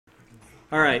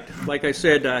All right, like I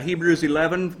said, Hebrews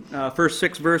 11, first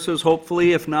 6 verses,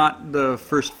 hopefully, if not the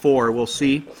first 4, we'll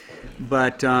see.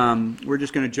 But we're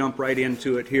just going to jump right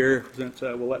into it here, since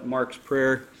we'll let Mark's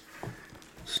prayer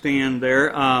stand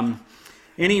there.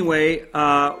 Anyway,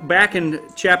 back in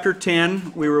chapter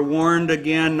 10, we were warned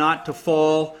again not to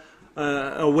fall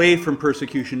away from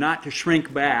persecution, not to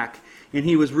shrink back. And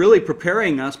he was really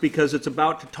preparing us because it's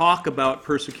about to talk about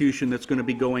persecution that's going to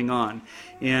be going on.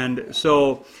 And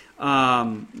so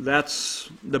that's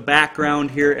the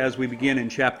background here as we begin in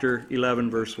chapter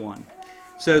 11, verse 1.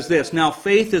 It says this, "Now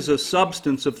faith is a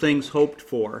substance of things hoped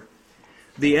for,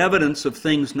 the evidence of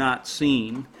things not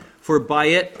seen, for by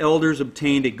it elders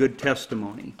obtained a good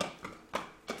testimony."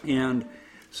 And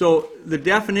so the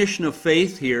definition of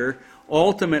faith here,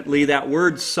 ultimately that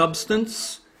word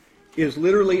substance is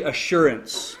literally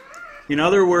assurance. In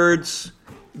other words,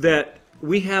 that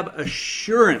we have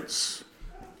assurance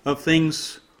of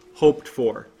things hoped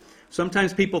for.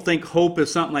 Sometimes people think hope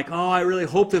is something like, oh, I really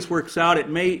hope this works out. It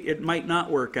might not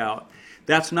work out.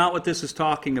 That's not what this is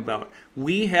talking about.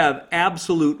 We have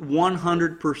absolute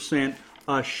 100%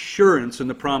 assurance in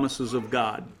the promises of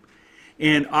God.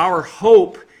 And our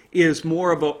hope is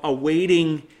more of a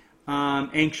waiting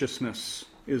anxiousness,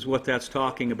 is what that's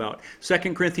talking about.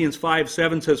 2 Corinthians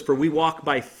 5:7 says, "For we walk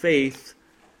by faith,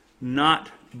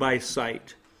 not by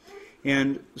sight."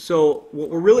 And so what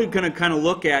we're really going to kind of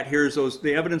look at here is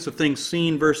the evidence of things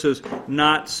seen versus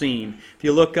not seen. If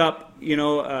you look up,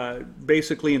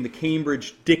 basically in the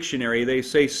Cambridge Dictionary, they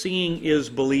say seeing is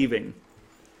believing.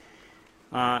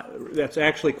 That's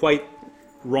actually quite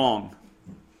wrong.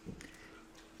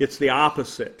 It's the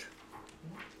opposite.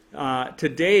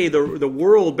 Today, the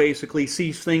world basically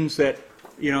sees things that,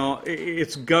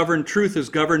 it's governed, truth is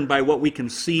governed by what we can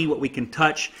see, what we can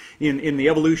touch. In the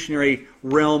evolutionary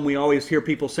realm, we always hear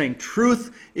people saying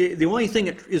truth, the only thing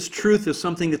that is truth is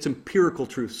something that's empirical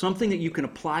truth, something that you can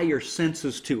apply your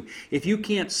senses to. If you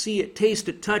can't see it, taste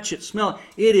it, touch it, smell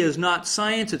it, it is not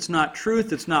science, it's not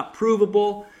truth, it's not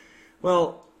provable.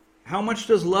 Well, how much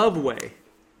does love weigh?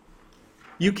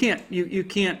 You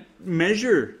can't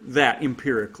measure that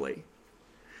empirically.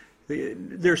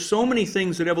 There's so many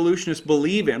things that evolutionists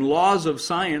believe in, laws of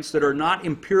science, that are not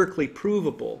empirically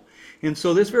provable. And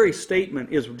so this very statement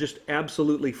is just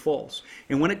absolutely false.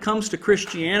 And when it comes to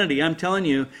Christianity, I'm telling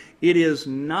you, it is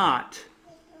not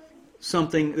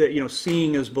something that,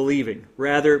 seeing is believing.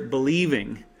 Rather,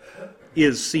 believing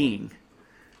is seeing.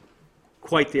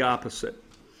 Quite the opposite.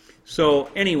 So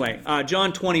anyway,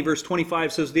 John 20, verse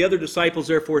 25 says, "The other disciples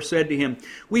therefore said to him,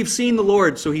 'We've seen the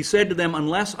Lord.' So he said to them,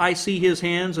 'Unless I see his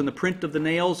hands and the print of the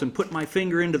nails, and put my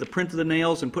finger into the print of the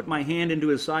nails, and put my hand into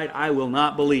his side, I will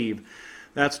not believe.'"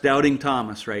 That's doubting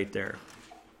Thomas right there.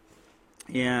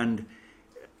 And,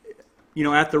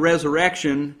 at the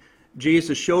resurrection,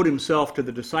 Jesus showed himself to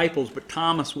the disciples, but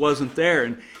Thomas wasn't there.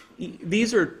 And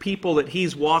these are people that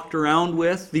he's walked around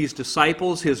with, these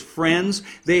disciples, his friends.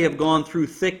 They have gone through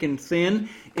thick and thin,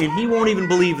 and he won't even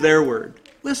believe their word.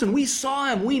 Listen, we saw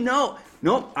him, we know.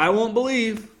 Nope, I won't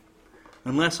believe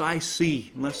unless I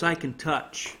see, unless I can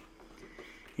touch.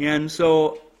 And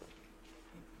so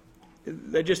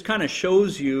that just kind of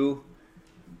shows you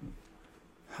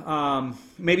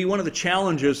maybe one of the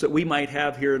challenges that we might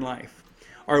have here in life.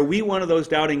 Are we one of those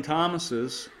doubting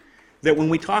Thomases that when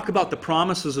we talk about the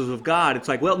promises of God, it's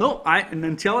like, well, no, and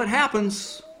until it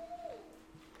happens,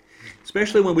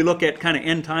 especially when we look at kind of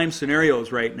end time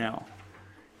scenarios right now.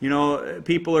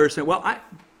 People are saying, well,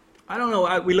 I don't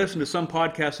know, we listened to some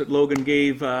podcast that Logan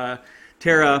gave,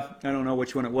 Tara, I don't know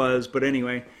which one it was, but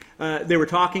anyway, they were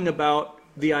talking about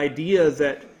the idea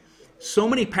that so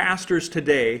many pastors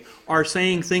today are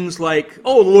saying things like,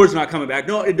 oh, the Lord's not coming back.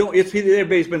 No,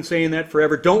 everybody's been saying that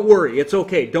forever. Don't worry, it's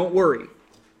okay, don't worry.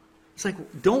 It's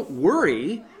like, don't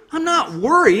worry. I'm not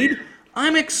worried.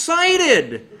 I'm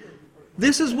excited.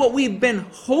 This is what we've been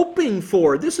hoping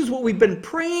for. This is what we've been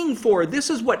praying for. This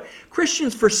is what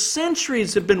Christians for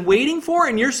centuries have been waiting for,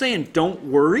 and you're saying, don't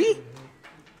worry?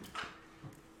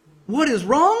 What is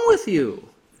wrong with you?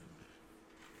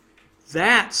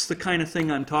 That's the kind of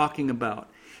thing I'm talking about,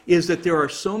 is that there are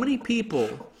so many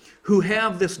people who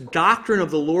have this doctrine of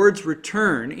the Lord's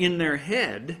return in their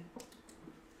head,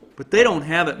 but they don't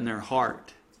have it in their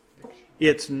heart.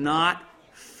 It's not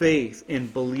faith in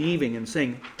believing and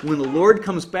saying, when the Lord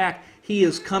comes back, He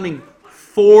is coming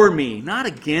for me, not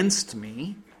against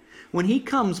me. When He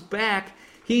comes back,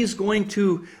 He's going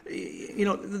to,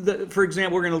 for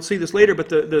example, we're going to see this later, but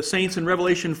the saints in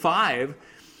Revelation 5,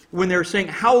 when they're saying,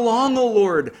 "How long, O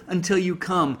Lord, until you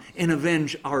come and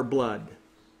avenge our blood?"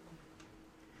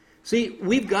 See,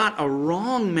 we've got a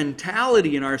wrong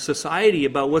mentality in our society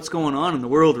about what's going on in the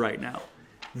world right now.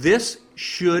 This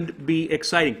should be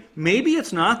exciting. Maybe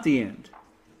it's not the end.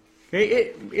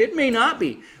 Okay? It may not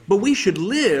be. But we should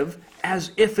live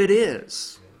as if it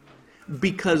is.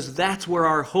 Because that's where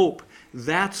our hope,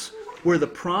 that's where the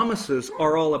promises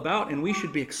are all about. And we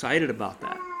should be excited about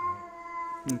that.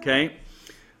 Okay?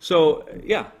 So,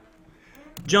 yeah.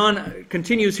 John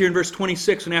continues here in verse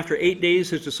 26, and after 8 days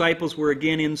his disciples were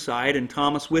again inside, and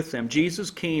Thomas with them.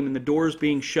 Jesus came, and the doors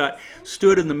being shut,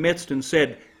 stood in the midst and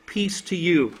said, "Peace to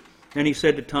you." And he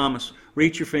said to Thomas,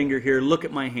 "Reach your finger here, look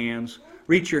at my hands.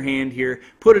 Reach your hand here,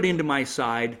 put it into my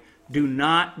side. Do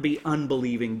not be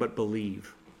unbelieving, but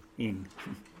believing."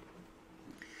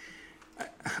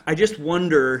 I just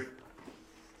wonder,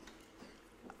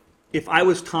 if I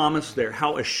was Thomas there,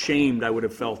 how ashamed I would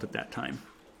have felt at that time.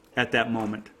 At that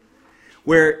moment,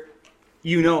 where,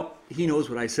 he knows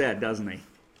what I said, doesn't he?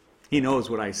 He knows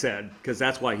what I said, because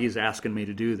that's why he's asking me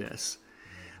to do this.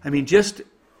 I mean, just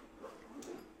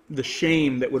the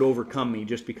shame that would overcome me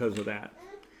just because of that.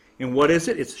 And what is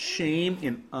it? It's shame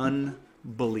in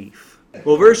unbelief.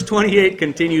 Well, verse 28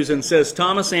 continues and says,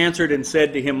 Thomas answered and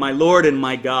said to him, "My Lord and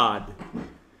my God."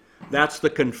 That's the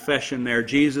confession there.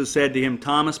 Jesus said to him,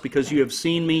 "Thomas, because you have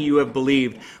seen me, you have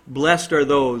believed. Blessed are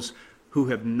those who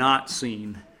have not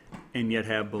seen and yet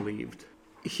have believed."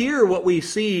 Here what we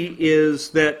see is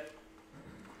that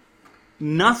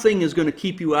nothing is going to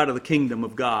keep you out of the kingdom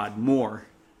of God more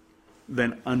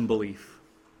than unbelief.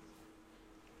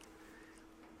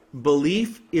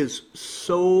 Belief is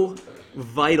so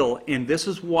vital, and this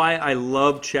is why I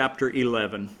love chapter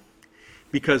 11,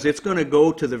 because it's going to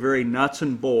go to the very nuts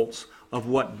and bolts of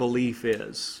what belief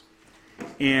is.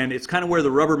 And it's kind of where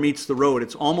the rubber meets the road.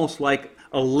 It's almost like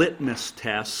a litmus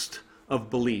test of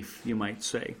belief, you might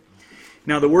say.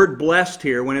 Now, the word blessed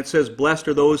here, when it says blessed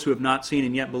are those who have not seen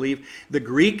and yet believe, the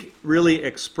Greek really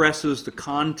expresses the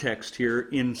context here,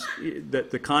 in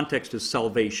that the context is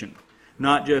salvation.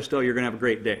 Not just, you're going to have a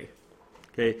great day.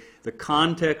 Okay? The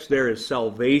context there is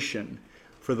salvation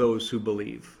for those who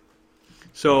believe.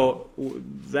 So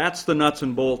that's the nuts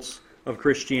and bolts of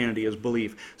Christianity, is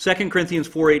belief. 2 Corinthians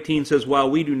 4:18 says, "While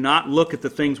we do not look at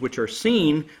the things which are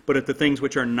seen, but at the things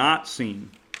which are not seen.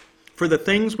 For the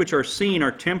things which are seen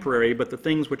are temporary, but the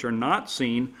things which are not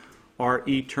seen are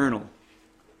eternal."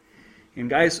 And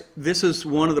guys, this is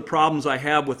one of the problems I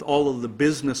have with all of the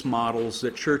business models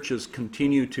that churches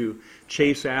continue to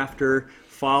chase after,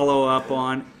 follow up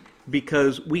on,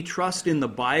 because we trust in the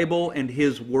Bible and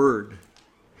His Word.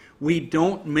 We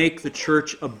don't make the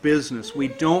church a business. We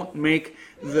don't make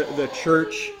the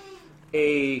church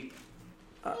a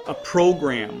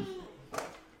program.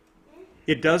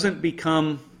 It doesn't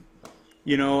become,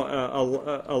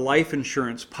 a life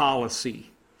insurance policy.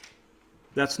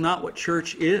 That's not what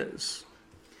church is.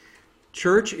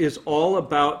 Church is all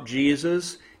about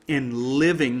Jesus and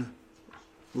living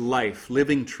life,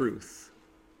 living truth.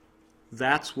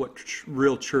 That's what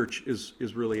real church is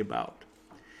really about.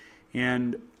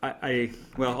 And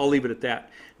I'll leave it at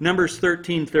that. Numbers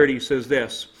 13:30 says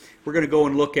this. We're going to go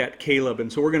and look at Caleb,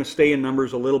 and so we're going to stay in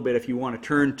Numbers a little bit if you want to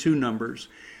turn to Numbers.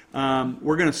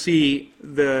 We're going to see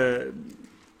the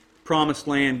promised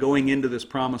land, going into this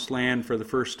promised land for the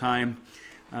first time,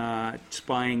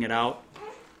 spying it out.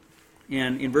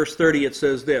 And in verse 30 it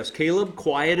says this, "Caleb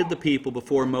quieted the people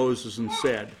before Moses and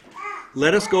said,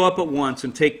 'Let us go up at once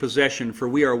and take possession, for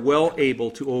we are well able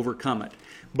to overcome it.'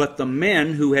 But the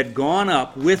men who had gone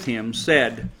up with him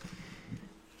said,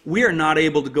 'We are not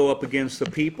able to go up against the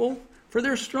people, for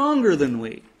they're stronger than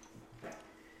we.'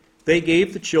 They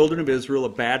gave the children of Israel a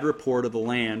bad report of the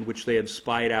land which they had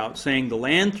spied out, saying, 'The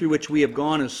land through which we have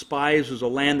gone as spies is a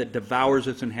land that devours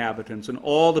its inhabitants, and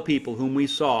all the people whom we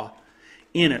saw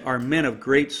in it are men of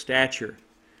great stature.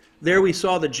 There we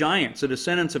saw the giants, the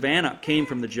descendants of Anak came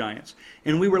from the giants,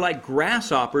 and we were like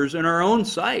grasshoppers in our own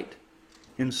sight.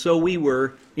 And so we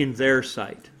were in their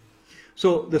sight.'"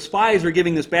 So the spies are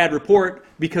giving this bad report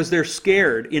because they're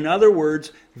scared. In other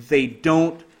words, they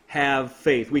don't have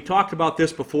faith. We talked about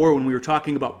this before when we were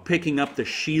talking about picking up the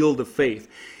shield of faith,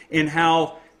 and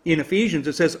how in Ephesians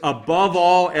it says, above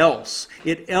all else.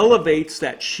 It elevates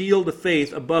that shield of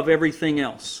faith above everything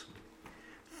else.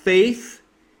 Faith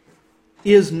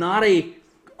is not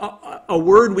a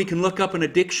word we can look up in a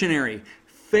dictionary.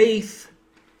 Faith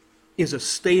is a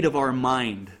state of our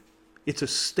mind. It's a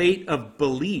state of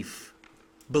belief,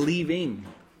 believing.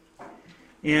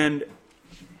 And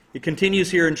It continues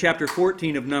here in chapter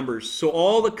 14 of Numbers. So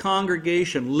all the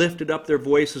congregation lifted up their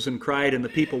voices and cried, and the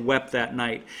people wept that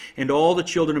night. And all the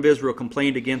children of Israel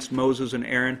complained against Moses and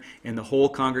Aaron, and the whole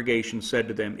congregation said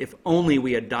to them, if only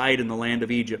we had died in the land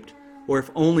of Egypt, or if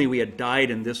only we had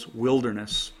died in this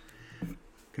wilderness.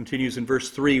 Continues in verse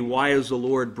 3, why has the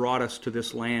Lord brought us to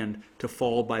this land to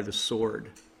fall by the sword,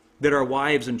 that our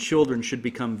wives and children should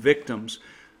become victims?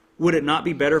 Would it not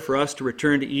be better for us to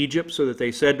return to Egypt? So that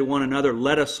they said to one another,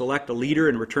 let us select a leader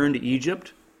and return to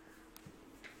Egypt.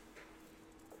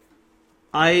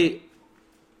 I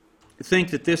think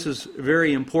that this is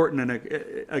very important,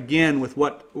 and again, with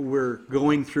what we're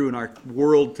going through in our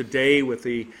world today with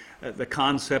the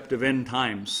concept of end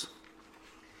times.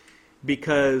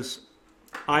 Because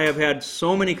I have had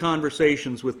so many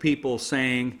conversations with people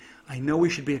saying, I know we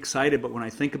should be excited, but when I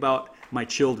think about my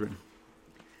children,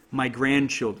 my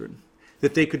grandchildren,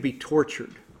 that they could be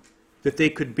tortured, that they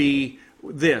could be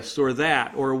this or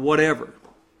that or whatever.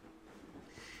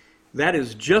 That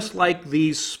is just like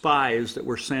these spies that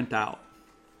were sent out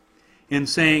and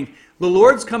saying, the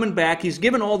Lord's coming back, He's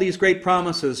given all these great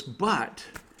promises, but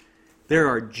there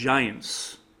are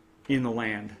giants in the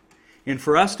land. And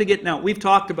for us to get, now we've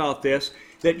talked about this,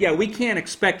 that we can't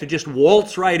expect to just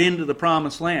waltz right into the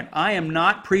promised land. I am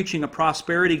not preaching a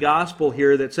prosperity gospel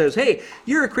here that says, hey,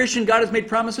 you're a Christian, God has made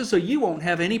promises, so you won't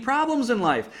have any problems in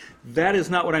life. That is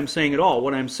not what I'm saying at all.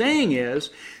 What I'm saying is,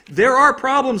 there are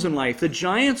problems in life. The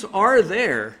giants are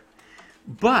there.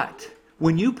 But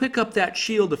when you pick up that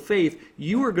shield of faith,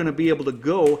 you are going to be able to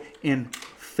go and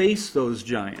face those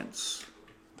giants.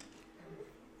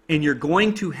 And you're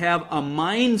going to have a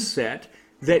mindset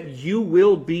that you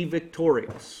will be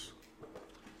victorious.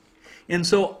 And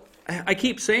so I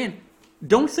keep saying,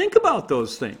 don't think about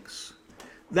those things.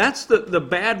 That's the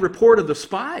bad report of the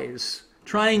spies,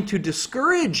 trying to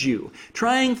discourage you,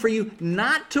 trying for you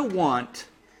not to want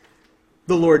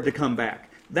the Lord to come back.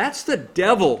 That's the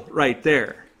devil right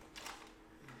there.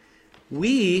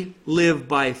 We live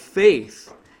by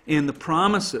faith in the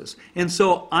promises. And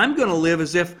so I'm going to live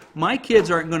as if my kids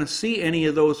aren't going to see any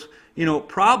of those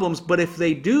problems, but if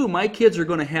they do, my kids are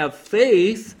going to have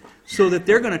faith so that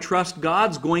they're going to trust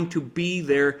God's going to be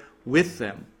there with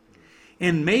them.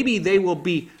 And maybe they will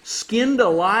be skinned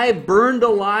alive, burned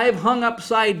alive, hung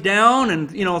upside down, and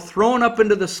thrown up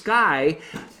into the sky.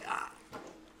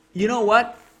 You know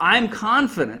what? I'm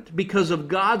confident because of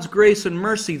God's grace and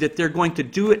mercy that they're going to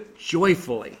do it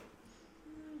joyfully.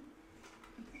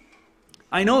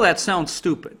 I know that sounds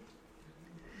stupid,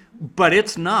 but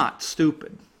it's not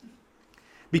stupid.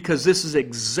 Because this is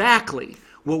exactly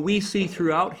what we see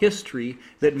throughout history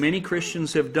that many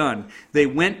Christians have done. They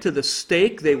went to the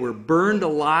stake, they were burned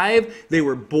alive, they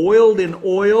were boiled in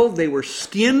oil, they were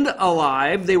skinned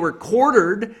alive, they were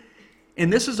quartered.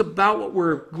 And this is about what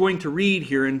we're going to read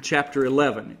here in chapter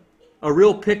 11. A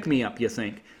real pick-me-up, you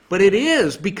think. But it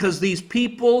is, because these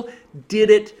people did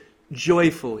it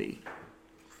joyfully.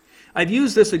 I've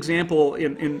used this example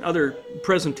in other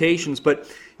presentations, but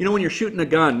when you're shooting a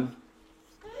gun,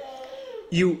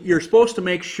 you're supposed to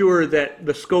make sure that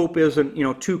the scope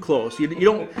isn't too close. You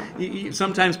don't.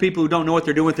 Sometimes people who don't know what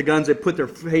they're doing with the guns, they put their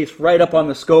face right up on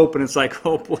the scope, and it's like,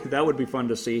 oh boy, that would be fun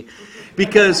to see,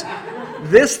 because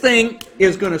this thing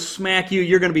is going to smack you.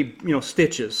 You're going to be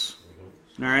stitches.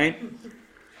 All right.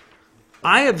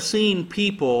 I have seen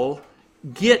people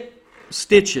get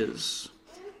stitches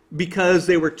because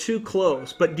they were too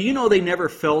close. But do you know they never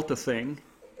felt a thing?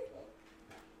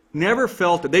 Never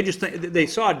felt it. They just they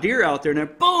saw a deer out there and then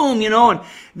boom, and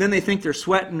then they think they're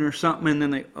sweating or something, and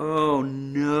then oh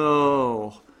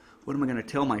no, what am I going to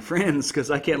tell my friends?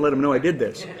 Because I can't let them know I did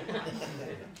this.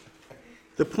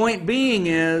 The point being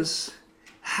is,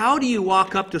 how do you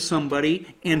walk up to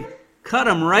somebody and cut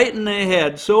them right in the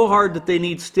head so hard that they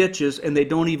need stitches and they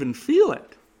don't even feel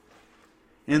it?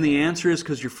 And the answer is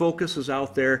because your focus is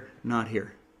out there, not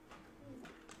here.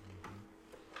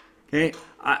 Okay,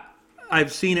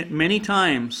 I've seen it many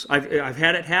times. I've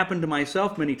had it happen to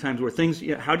myself many times where things,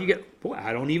 how do you get, boy,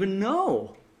 I don't even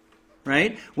know.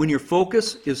 Right? When your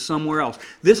focus is somewhere else.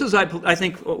 This is, I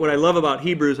think, what I love about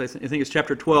Hebrews, I think it's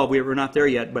chapter 12, we're not there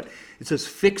yet, but it says,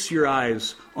 fix your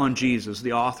eyes on Jesus,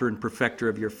 the author and perfecter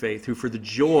of your faith, who for the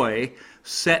joy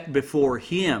set before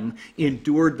Him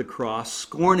endured the cross,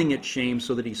 scorning its shame,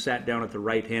 so that He sat down at the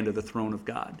right hand of the throne of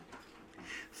God.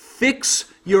 Fix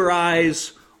your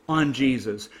eyes on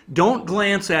Jesus. Don't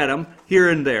glance at Him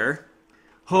here and there.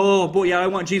 Oh, boy, yeah, I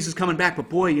want Jesus coming back, but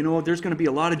boy, there's going to be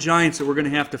a lot of giants that we're going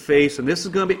to have to face, and this is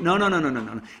going to be...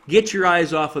 No. Get your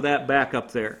eyes off of that back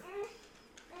up there.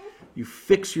 You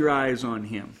fix your eyes on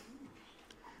Him.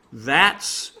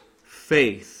 That's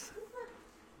faith.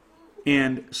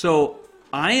 And so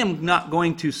I am not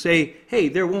going to say, hey,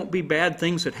 there won't be bad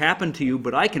things that happen to you,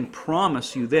 but I can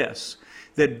promise you this,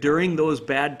 that during those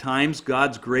bad times,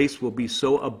 God's grace will be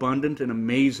so abundant and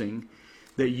amazing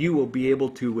that you will be able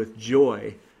to, with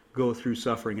joy, go through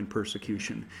suffering and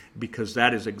persecution, because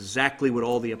that is exactly what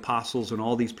all the apostles and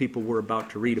all these people we're about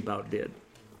to read about did.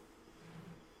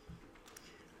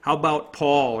 How about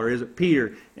Paul, or is it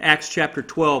Peter? Acts chapter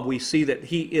 12, we see that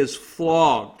he is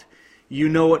flogged. You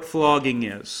know what flogging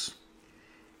is.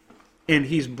 And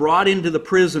he's brought into the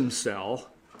prison cell.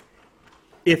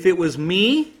 If it was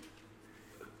me,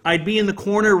 I'd be in the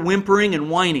corner whimpering and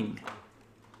whining,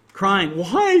 crying,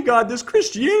 why, God, this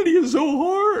Christianity is so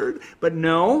hard. But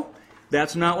no,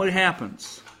 that's not what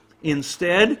happens.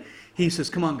 Instead, he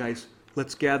says, come on, guys,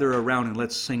 let's gather around and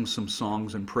let's sing some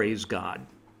songs and praise God.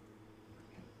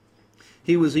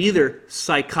 He was either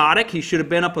psychotic, he should have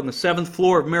been up on the 7th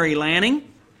floor of Mary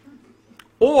Lanning,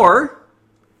 or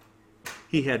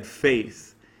he had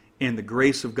faith, and the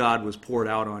grace of God was poured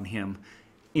out on him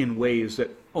in ways that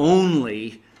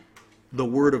only the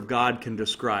Word of God can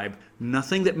describe.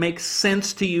 Nothing that makes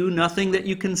sense to you, nothing that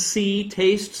you can see,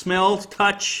 taste, smell,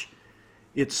 touch.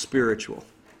 It's spiritual.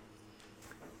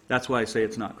 That's why I say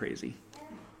it's not crazy.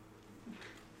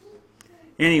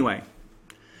 Anyway,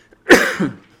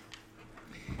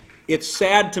 it's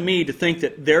sad to me to think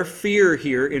that their fear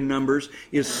here in Numbers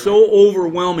is so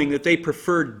overwhelming that they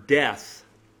prefer death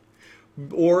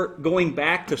or going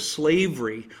back to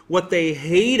slavery. What they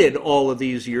hated all of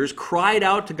these years, cried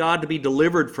out to God to be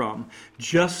delivered from,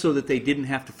 just so that they didn't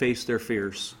have to face their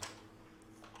fears.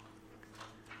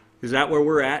 Is that where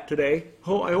we're at today?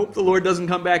 Oh, I hope the Lord doesn't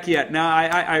come back yet. Now,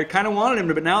 I kind of wanted him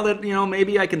to, but now that,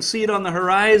 maybe I can see it on the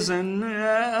horizon,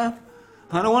 I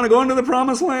don't want to go into the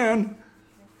promised land.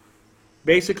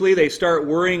 Basically, they start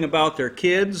worrying about their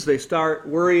kids. They start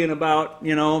worrying about,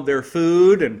 their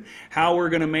food and how we're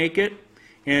going to make it.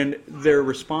 And their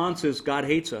response is, God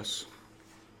hates us.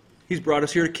 He's brought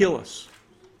us here to kill us.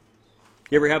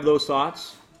 You ever have those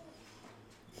thoughts?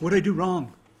 What did I do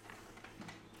wrong?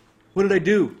 What did I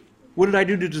do? What did I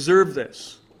do to deserve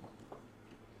this?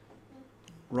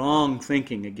 Wrong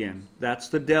thinking again. That's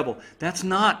the devil. That's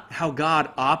not how God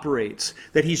operates.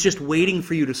 That he's just waiting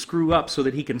for you to screw up so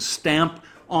that he can stamp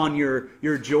on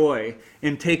your joy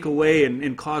and take away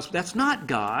and cause. That's not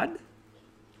God.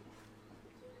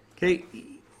 Okay?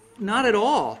 Not at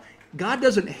all. God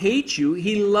doesn't hate you.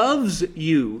 He loves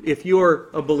you if you're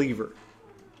a believer.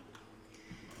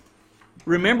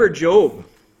 Remember Job.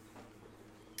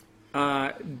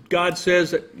 God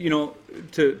says that,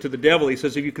 to the devil, he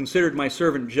says, have you considered my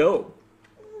servant Job?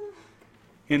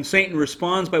 And Satan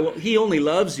responds by, well, he only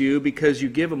loves you because you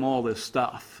give him all this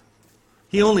stuff.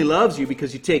 He only loves you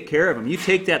because you take care of him. You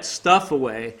take that stuff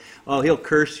away, he'll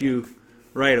curse you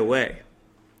right away.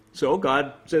 So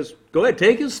God says, go ahead,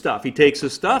 take his stuff. He takes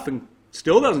his stuff and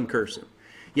still doesn't curse him.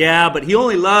 Yeah, but he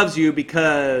only loves you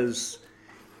because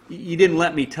you didn't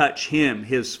let me touch him,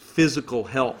 his physical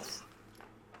health.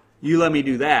 You let me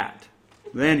do that,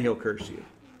 then he'll curse you.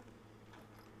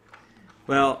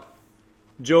 Well,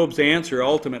 Job's answer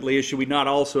ultimately is, should we not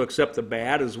also accept the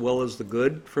bad as well as the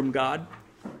good from God?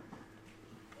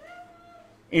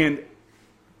 And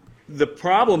the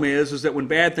problem is that when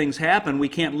bad things happen, we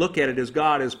can't look at it as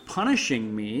God is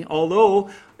punishing me,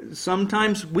 although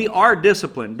sometimes we are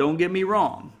disciplined, don't get me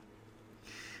wrong.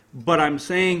 But I'm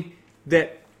saying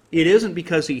that it isn't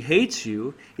because he hates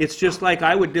you. It's just like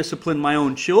I would discipline my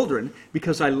own children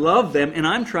because I love them and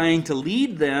I'm trying to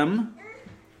lead them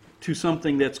to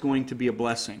something that's going to be a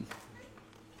blessing.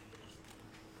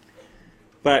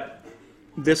 But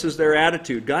this is their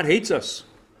attitude. God hates us.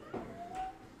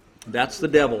 That's the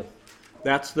devil.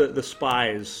 That's the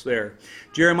spies there.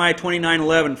 Jeremiah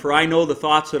 29:11, for I know the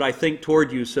thoughts that I think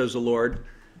toward you, says the Lord.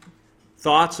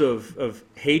 Thoughts of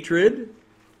hatred?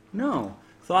 No.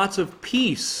 Thoughts of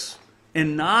peace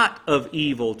and not of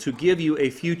evil, to give you a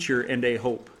future and a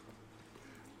hope.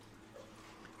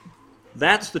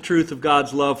 That's the truth of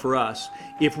God's love for us.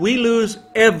 If we lose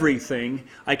everything,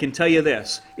 I can tell you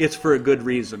this, it's for a good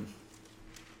reason.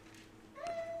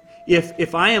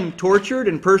 If I am tortured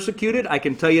and persecuted, I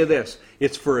can tell you this,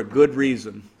 it's for a good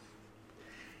reason.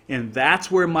 And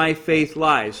that's where my faith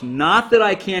lies. Not that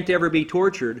I can't ever be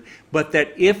tortured, but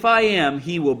that if I am,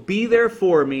 he will be there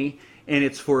for me, and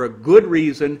it's for a good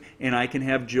reason, and I can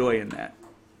have joy in that.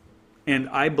 And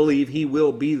I believe he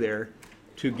will be there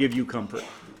to give you comfort.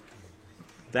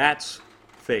 That's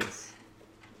faith.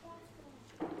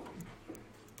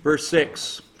 Verse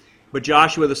 6, but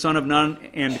Joshua the son of Nun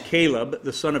and Caleb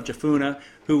the son of Jephunneh,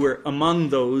 who were among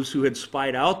those who had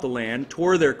spied out the land,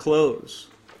 tore their clothes.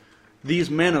 these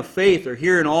men of faith are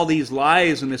hearing all these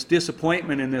lies and this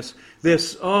disappointment and this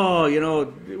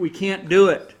we can't do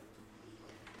it.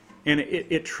 And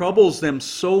it troubles them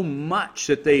so much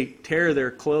that they tear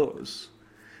their clothes.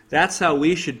 That's how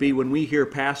we should be when we hear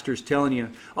pastors telling you,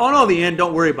 oh no, the end,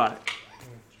 don't worry about it.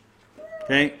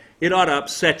 Okay? It ought to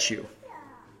upset you.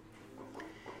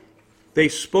 They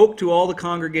spoke to all the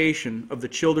congregation of the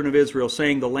children of Israel,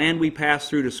 saying, the land we pass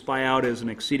through to spy out is an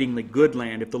exceedingly good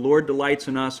land. If the Lord delights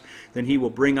in us, then he will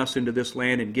bring us into this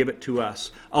land and give it to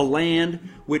us, a land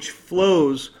which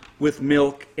flows with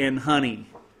milk and honey.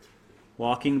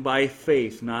 Walking by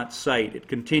faith, not sight. It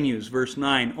continues, verse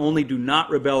 9, only do not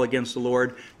rebel against the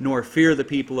Lord, nor fear the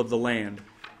people of the land,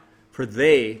 for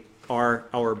they are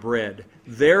our bread.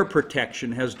 Their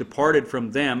protection has departed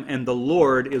from them, and the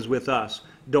Lord is with us.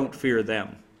 Don't fear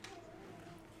them.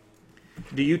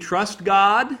 Do you trust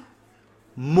God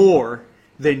more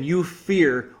than you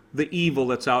fear the evil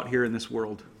that's out here in this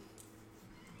world?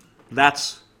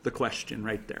 That's the question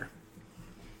right there.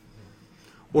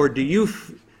 Or do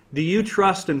you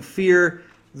trust and fear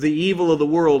the evil of the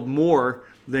world more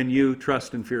than you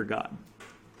trust and fear God?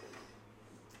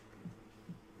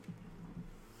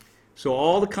 So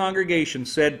all the congregation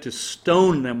said to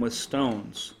stone them with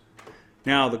stones.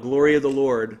 Now the glory of the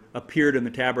Lord appeared in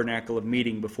the tabernacle of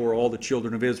meeting before all the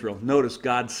children of Israel. Notice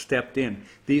God stepped in.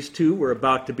 These two were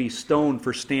about to be stoned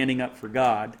for standing up for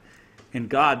God, and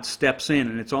God steps in,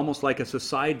 and it's almost like it's a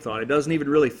side thought. It doesn't even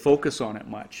really focus on it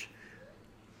much.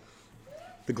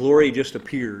 The glory just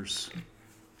appears.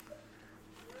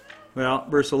 Well,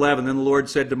 verse 11, then the Lord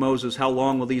said to Moses, how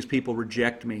long will these people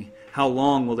reject me? How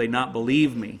long will they not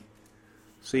believe me?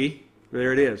 See,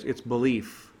 there it is. It's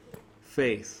belief,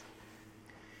 faith.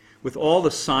 With all the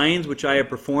signs which I have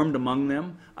performed among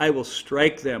them, I will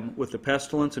strike them with the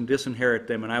pestilence and disinherit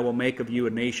them, and I will make of you a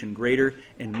nation greater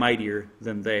and mightier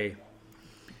than they.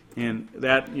 And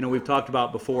that, we've talked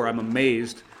about before. I'm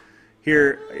amazed.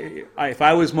 Here, if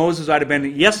I was Moses, I'd have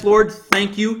been, yes, Lord,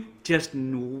 thank you. Just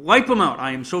wipe them out.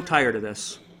 I am so tired of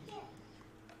this.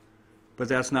 But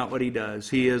that's not what he does.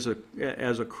 He is,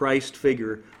 as a Christ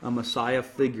figure, a Messiah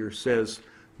figure, says,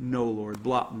 no, Lord,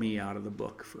 blot me out of the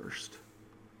book first.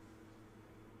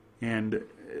 And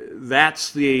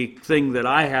that's the thing that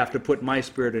I have to put my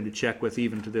spirit into check with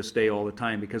even to this day all the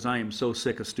time, because I am so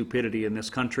sick of stupidity in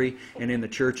this country and in the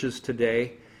churches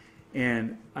today.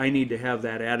 And I need to have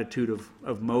that attitude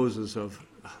of Moses of,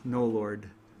 no, Lord,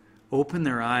 open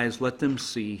their eyes, let them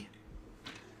see.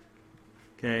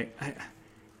 Okay,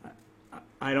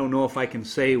 I don't know if I can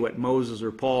say what Moses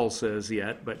or Paul says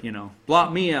yet, but,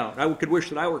 blot me out. I could wish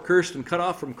that I were cursed and cut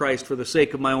off from Christ for the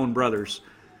sake of my own brothers.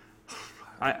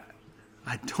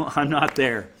 I'm not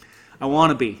there. I want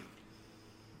to be.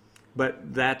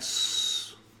 But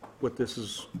that's what this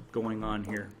is going on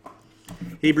here.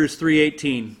 Hebrews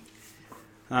 3:18.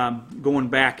 Going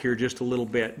back here just a little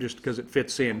bit, just because it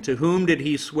fits in. To whom did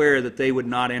he swear that they would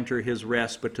not enter his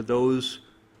rest, but to those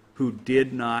who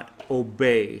did not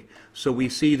obey? So we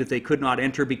see that they could not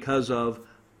enter because of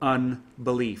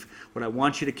unbelief. What I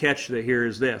want you to catch here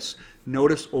is this.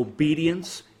 Notice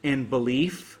obedience and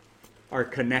belief are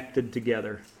connected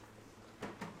together.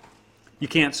 You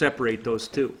can't separate those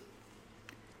two.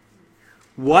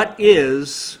 What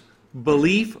is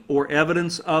belief or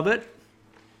evidence of it?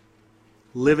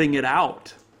 Living it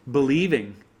out,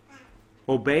 believing,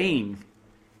 obeying.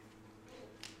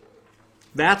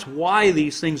 That's why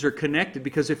these things are connected,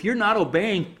 because if you're not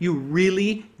obeying, you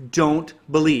really don't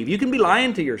believe. You can be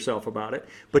lying to yourself about it,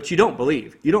 but you don't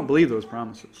believe. You don't believe those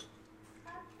promises.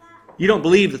 You don't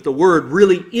believe that the Word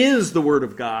really is the Word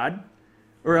of God,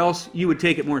 or else you would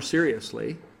take it more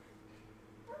seriously.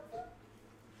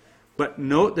 But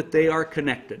note that they are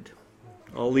connected.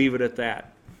 I'll leave it at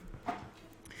that.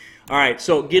 All right,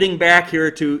 so getting back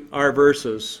here to our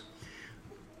verses.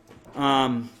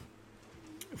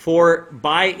 For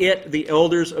by it the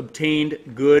elders obtained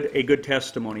a good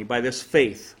testimony, by this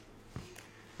faith.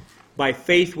 By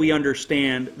faith we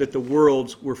understand that the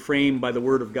worlds were framed by the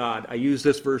Word of God. I use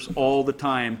this verse all the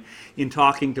time in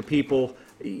talking to people,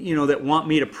 that want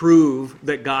me to prove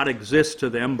that God exists to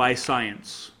them by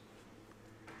science.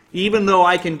 Even though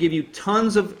I can give you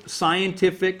tons of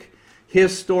scientific,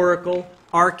 historical,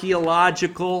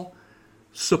 archaeological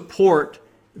support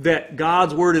that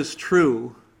God's Word is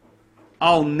true,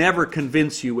 I'll never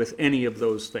convince you with any of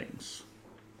those things.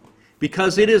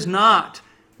 Because it is not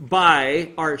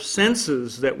by our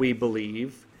senses that we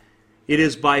believe, it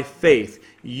is by faith.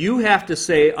 You have to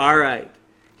say, all right,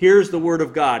 here's the Word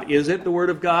of God. Is it the Word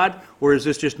of God? Or is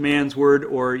this just man's word,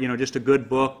 or just a good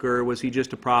book, or was he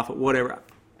just a prophet? Whatever.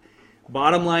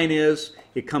 Bottom line is,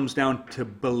 it comes down to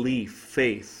belief,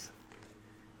 faith.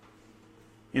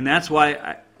 And that's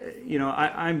why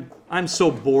I'm so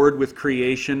bored with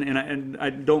creation, and I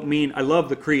don't mean I love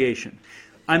the creation.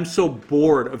 I'm so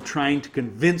bored of trying to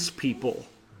convince people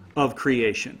of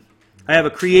creation. I have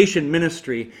a creation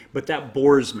ministry, but that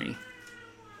bores me.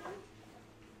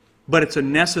 But it's a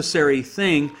necessary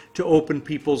thing to open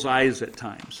people's eyes at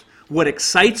times. What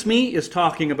excites me is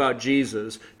talking about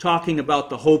Jesus, talking about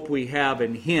the hope we have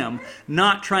in Him,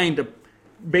 not trying to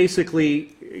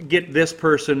basically get this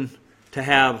person to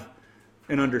have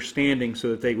an understanding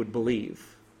so that they would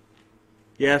believe.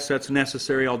 Yes, that's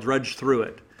necessary. I'll drudge through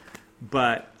it.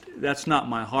 But that's not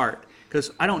my heart.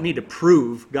 Because I don't need to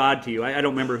prove God to you. I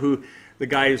don't remember who the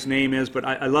guy's name is, but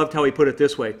I loved how he put it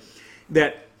this way.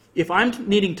 That if I'm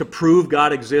needing to prove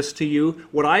God exists to you,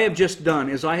 what I have just done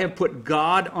is I have put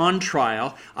God on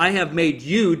trial. I have made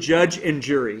you judge and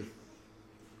jury.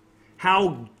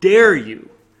 How dare you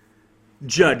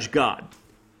judge God?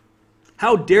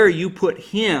 How dare you put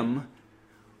Him,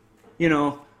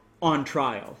 on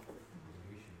trial?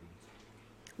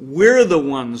 We're the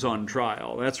ones on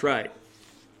trial. That's right.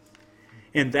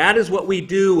 And that is what we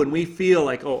do when we feel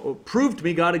like, prove to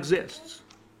me God exists.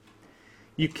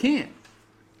 You can't.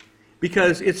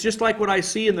 Because it's just like what I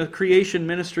see in the creation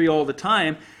ministry all the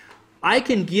time. I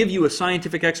can give you a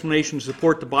scientific explanation to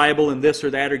support the Bible and this or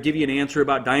that, or give you an answer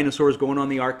about dinosaurs going on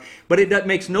the ark, but it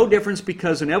makes no difference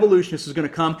because an evolutionist is going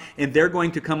to come and they're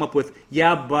going to come up with,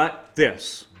 yeah, but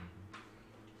this.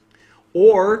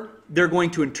 Or they're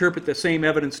going to interpret the same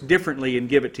evidence differently and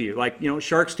give it to you. Like,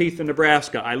 shark's teeth in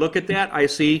Nebraska. I look at that, I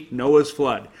see Noah's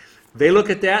flood. They look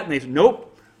at that and they say,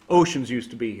 nope, oceans used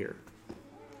to be here.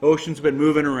 Ocean's been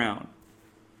moving around.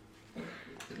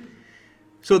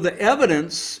 So the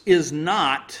evidence is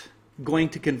not going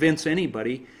to convince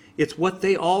anybody. It's what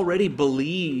they already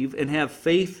believe and have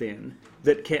faith in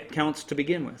that counts to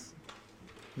begin with.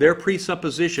 Their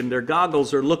presupposition, their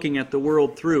goggles are looking at the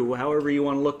world through, however you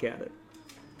want to look at it.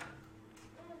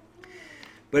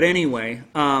 But anyway,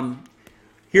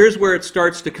 here's where it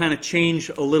starts to kind of change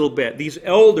a little bit. These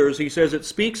elders, he says, it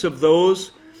speaks of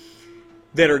those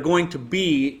that are going to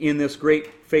be in this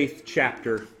great faith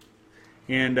chapter.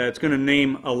 And it's going to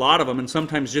name a lot of them, and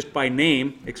sometimes just by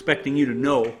name, expecting you to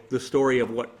know the story of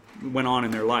what went on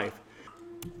in their life.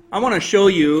 I want to show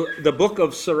you the book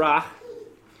of Sirach.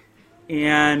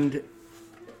 And,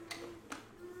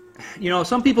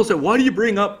 some people say, why do you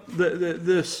bring up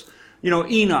this,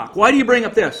 Enoch? Why do you bring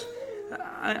up this?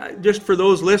 Just for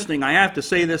those listening, I have to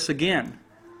say this again.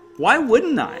 Why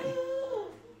wouldn't I?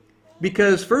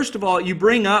 Because, first of all, you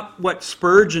bring up what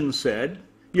Spurgeon said.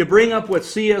 You bring up what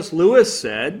C.S. Lewis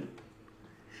said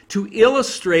to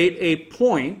illustrate a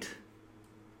point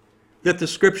that the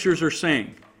Scriptures are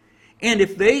saying. And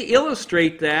if they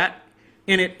illustrate that,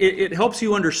 and it helps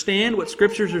you understand what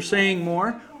Scriptures are saying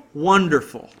more,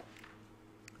 wonderful.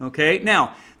 Okay?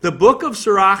 Now, the book of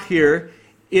Sirach here,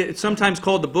 it's sometimes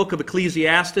called the book of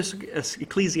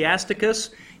Ecclesiasticus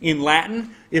in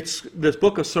Latin. This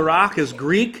book of Sirach is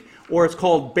Greek, or it's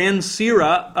called Ben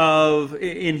Sira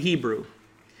in Hebrew.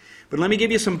 But let me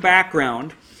give you some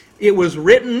background. It was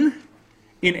written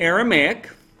in Aramaic.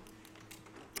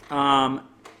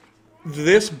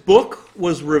 This book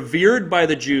was revered by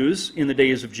the Jews in the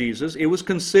days of Jesus. It was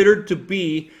considered to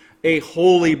be a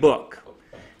holy book.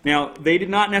 Now, they did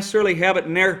not necessarily have it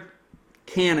in their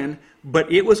canon,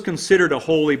 but it was considered a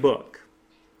holy book.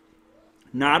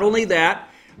 Not only that,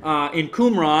 in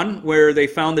Qumran, where they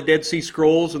found the Dead Sea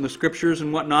Scrolls and the Scriptures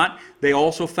and whatnot, they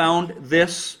also found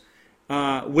this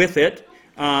with it,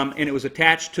 and it was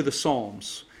attached to the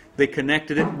Psalms. They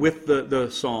connected it with the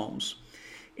Psalms.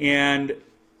 And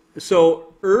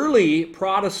so early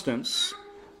Protestants,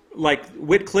 like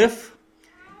Wycliffe,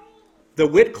 the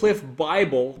Wycliffe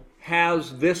Bible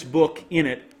has this book in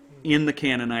it in the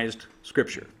canonized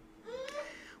Scripture.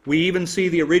 We even see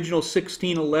the original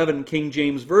 1611 King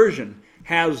James Version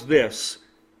has this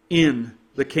in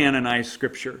the canonized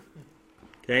Scripture.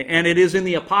 Okay? And it is in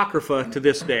the Apocrypha to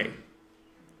this day.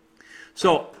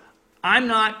 So, I'm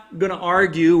not going to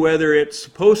argue whether it's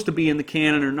supposed to be in the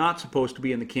canon or not supposed to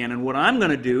be in the canon. What I'm going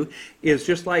to do is,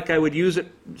 just like I would use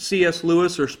it, C.S.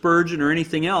 Lewis or Spurgeon or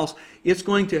anything else, it's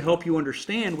going to help you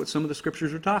understand what some of the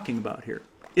Scriptures are talking about here.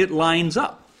 It lines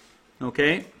up.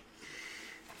 Okay?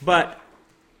 But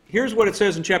here's what it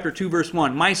says in chapter 2, verse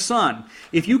 1. My son,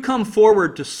 if you come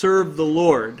forward to serve the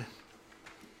Lord,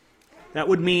 that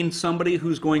would mean somebody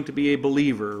who's going to be a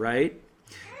believer, right?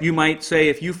 You might say,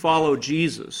 if you follow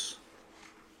Jesus,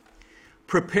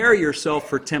 prepare yourself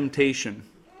for temptation.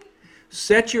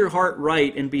 Set your heart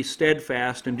right and be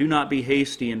steadfast, and do not be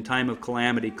hasty in time of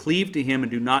calamity. Cleave to him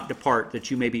and do not depart, that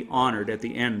you may be honored at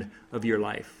the end of your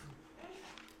life.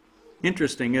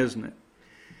 Interesting, isn't it?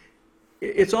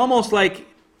 It's almost like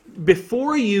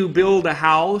before you build a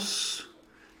house,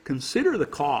 consider the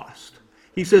cost.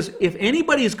 He says, if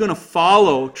anybody's going to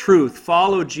follow truth,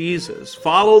 follow Jesus,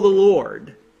 follow the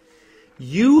Lord,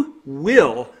 you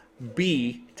will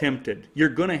be tempted. You're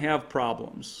going to have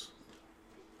problems.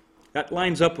 That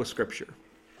lines up with Scripture.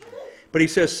 But he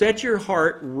says, set your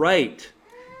heart right,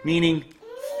 meaning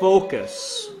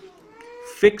focus.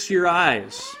 Fix your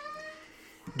eyes.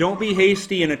 Don't be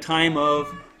hasty in a time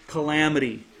of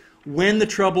calamity. When the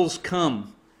troubles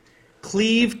come,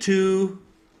 cleave to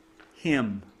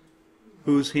him.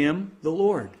 Who's him? The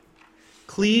Lord.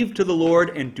 Cleave to the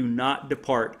Lord and do not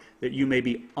depart, that you may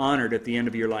be honored at the end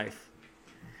of your life.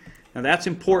 Now that's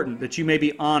important, that you may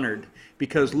be honored,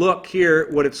 because look here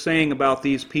what it's saying about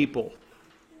these people.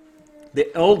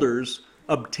 The elders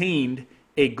obtained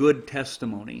a good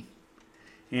testimony.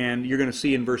 And you're going to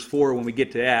see in verse 4 when we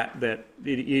get to that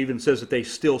it even says that they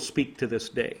still speak to this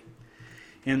day.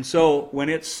 And so when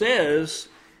it says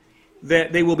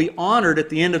that they will be honored at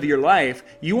the end of your life,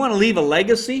 you want to leave a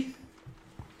legacy?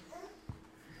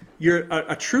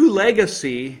 A true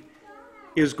legacy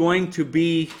is going to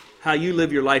be how you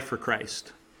live your life for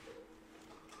Christ.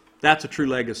 That's a true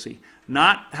legacy.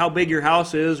 Not how big your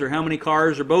house is or how many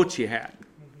cars or boats you had.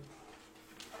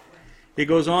 It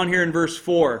goes on here in verse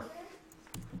 4.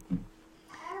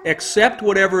 Accept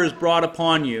whatever is brought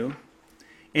upon you,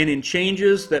 and in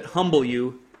changes that humble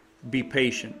you, be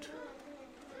patient.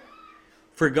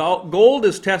 For gold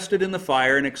is tested in the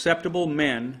fire, and acceptable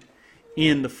men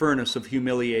in the furnace of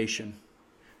humiliation.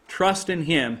 Trust in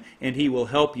him, and he will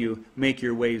help you make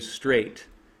your ways straight,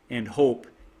 and hope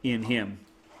in him.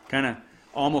 Kind of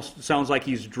almost sounds like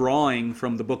he's drawing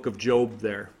from the book of Job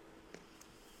there.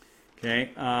 Okay.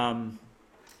 I'm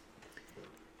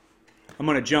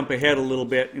going to jump ahead a little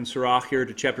bit in Sirach here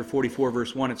to chapter 44,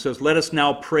 verse 1. It says, let us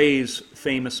now praise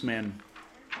famous men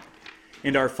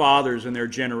and our fathers and their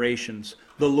generations.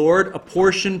 The Lord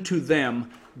apportioned to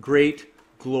them great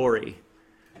glory.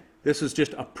 This is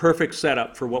just a perfect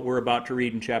setup for what we're about to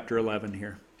read in chapter 11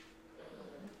 here.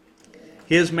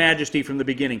 His majesty from the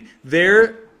beginning.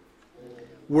 There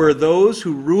were those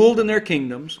who ruled in their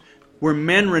kingdoms, were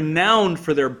men renowned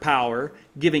for their power,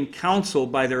 giving counsel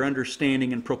by their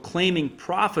understanding and proclaiming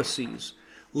prophecies,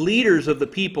 leaders of the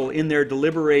people in their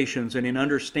deliberations and in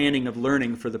understanding of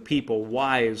learning for the people,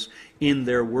 wise in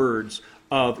their words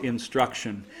of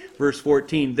instruction. Verse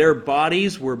 14, their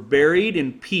bodies were buried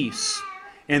in peace,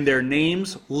 and their name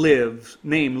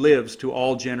lives to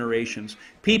all generations.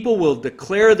 People will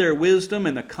declare their wisdom,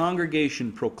 and the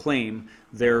congregation proclaim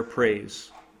their praise.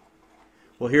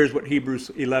 Well, here's what Hebrews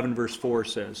 11 verse 4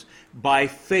 says. By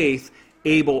faith,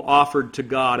 Abel offered to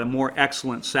God a more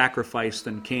excellent sacrifice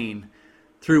than Cain,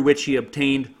 through which he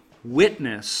obtained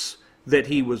witness that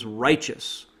he was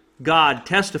righteous, God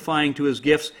testifying to his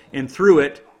gifts, and through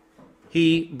it,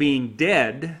 he, being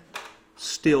dead,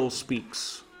 still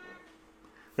speaks.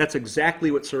 That's exactly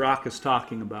what Sirach is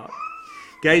talking about.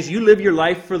 Guys, you live your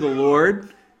life for the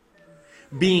Lord.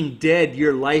 Being dead,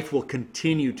 your life will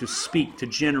continue to speak to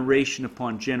generation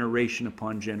upon generation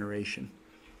upon generation.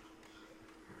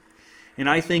 And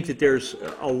I think that there's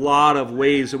a lot of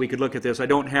ways that we could look at this. I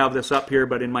don't have this up here,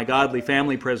 but in my Godly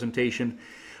Family presentation,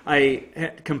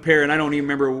 I compare, and I don't even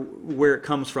remember where it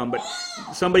comes from, but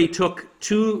somebody took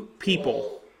two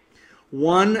people.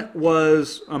 One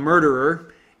was a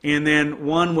murderer, and then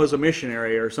one was a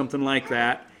missionary or something like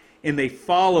that. And they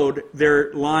followed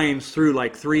their lines through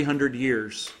like 300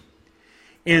 years.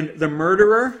 And the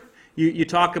murderer, you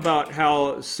talk about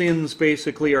how sins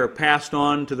basically are passed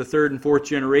on to the third and fourth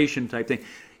generation type thing.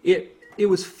 It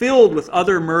was filled with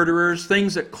other murderers,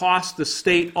 things that cost the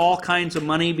state all kinds of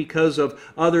money because of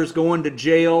others going to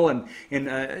jail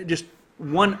and just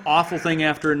one awful thing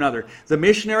after another. The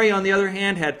missionary, on the other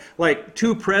hand, had like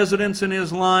 2 presidents in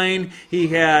his line. He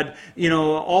had,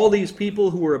 all these people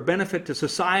who were a benefit to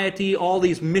society, all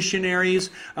these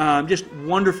missionaries, just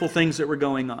wonderful things that were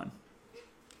going on.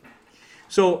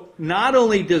 So not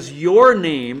only does your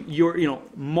name,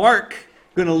 Mark,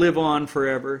 going to live on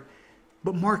forever,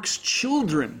 but Mark's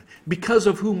children, because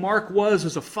of who Mark was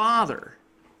as a father,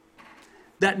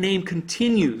 that name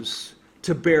continues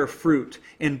to bear fruit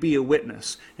and be a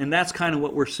witness. And that's kind of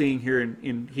what we're seeing here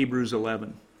in Hebrews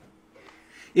 11.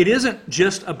 It isn't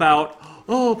just about,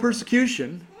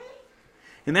 persecution.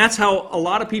 And that's how a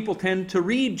lot of people tend to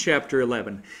read chapter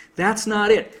 11. That's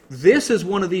not it. This is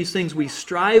one of these things we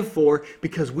strive for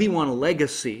because we want a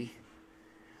legacy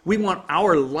We want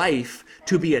our life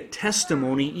to be a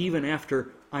testimony even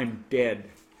after I'm dead.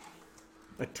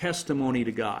 A testimony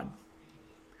to God.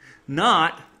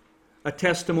 Not a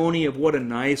testimony of what a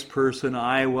nice person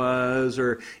I was,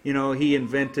 or, he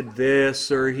invented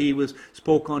this, or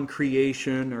spoke on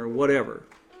creation, or whatever.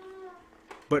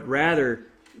 But rather,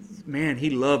 man, he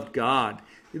loved God.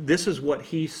 This is what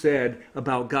he said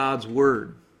about God's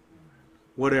Word.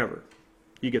 Whatever.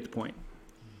 You get the point.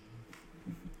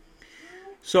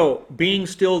 So, being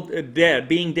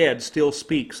dead still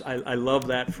speaks. I love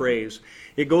that phrase.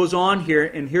 It goes on here,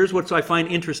 and here's what I find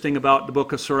interesting about the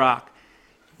book of Sirach.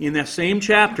 In that same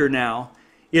chapter now,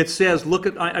 it says,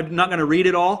 I'm not going to read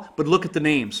it all, but look at the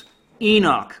names.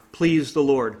 Enoch pleased the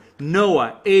Lord.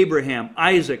 Noah, Abraham,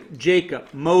 Isaac, Jacob,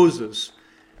 Moses.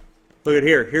 Look at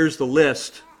here. Here's the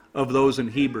list of those in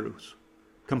Hebrews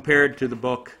compared to the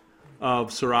book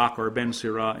of Sirach or Ben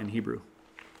Sirah in Hebrew.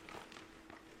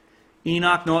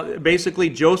 Enoch, basically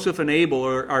Joseph and Abel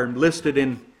are listed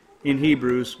in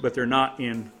Hebrews, but they're not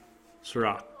in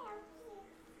Sirach.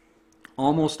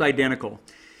 Almost identical.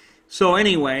 So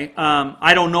anyway,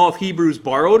 I don't know if Hebrews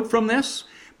borrowed from this,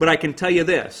 but I can tell you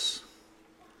this,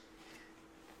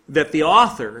 that the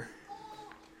author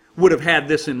would have had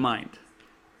this in mind.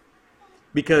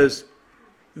 Because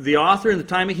the author in the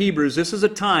time of Hebrews, this is a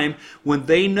time when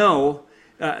they know,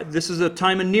 this is a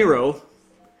time of Nero,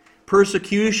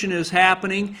 persecution is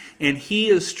happening, and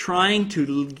he's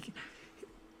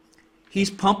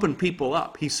pumping people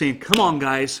up. He's saying, come on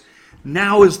guys,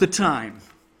 now is the time.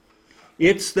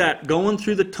 It's that going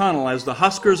through the tunnel as the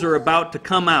huskers are about to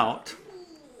come out.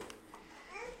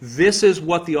 This is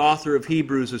what the author of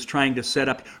Hebrews is trying to set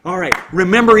up. All right,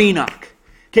 remember Enoch.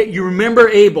 Okay, you remember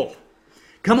Abel.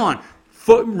 Come on,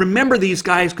 remember these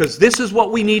guys, because this is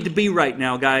what we need to be right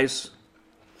now, guys.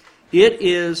 It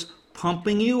is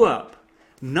pumping you up,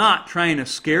 not trying to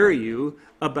scare you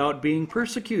about being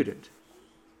persecuted.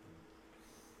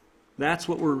 That's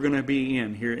what we're going to be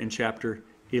in here in chapter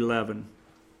 11.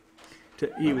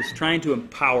 He was trying to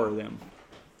empower them.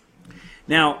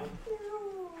 Now,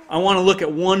 I want to look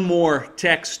at one more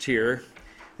text here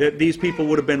that these people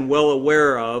would have been well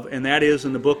aware of, and that is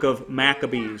in the book of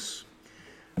Maccabees.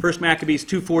 1 Maccabees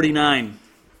 2:49.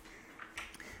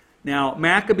 Now,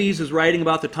 Maccabees is writing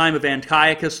about the time of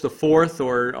Antiochus IV,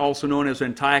 or also known as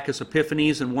Antiochus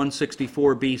Epiphanes in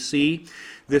 164 BC.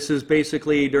 This is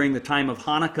basically during the time of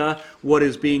Hanukkah what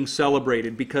is being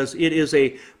celebrated, because it is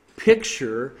a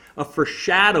picture, a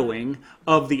foreshadowing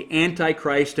of the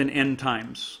Antichrist and end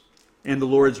times and the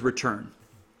Lord's return.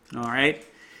 All right?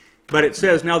 But it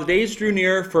says, now the days drew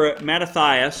near for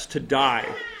Mattathias to die,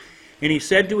 and he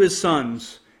said to his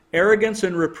sons, arrogance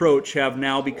and reproach have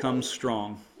now become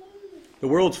strong. The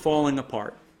world's falling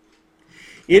apart.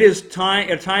 It is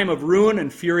a time of ruin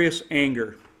and furious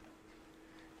anger.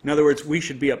 In other words, we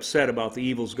should be upset about the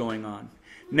evils going on.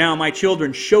 Now, my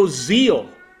children, show zeal.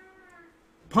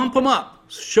 Pump them up.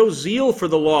 Show zeal for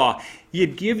the law.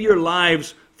 You'd give your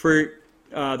lives for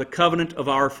the covenant of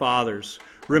our fathers.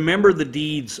 Remember the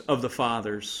deeds of the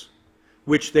fathers,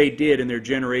 which they did in their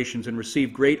generations, and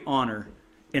received great honor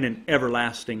in an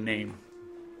everlasting name.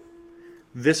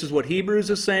 This is what Hebrews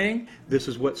is saying. This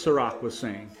is what Sirach was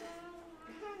saying.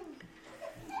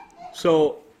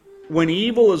 So, when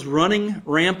evil is running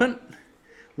rampant,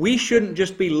 we shouldn't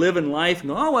just be living life and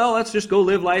go, oh, well, let's just go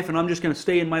live life and I'm just going to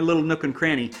stay in my little nook and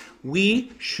cranny.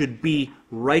 We should be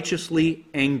righteously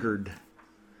angered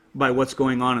by what's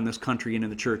going on in this country and in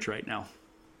the church right now.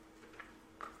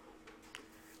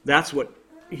 That's what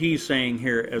he's saying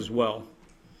here as well.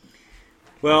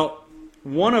 Well,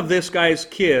 one of this guy's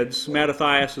kids,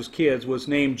 Mattathias' kids, was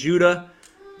named Judah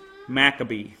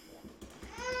Maccabee.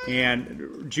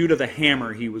 And Judah the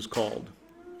Hammer, he was called.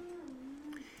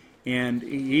 And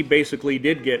he basically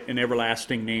did get an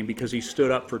everlasting name because he stood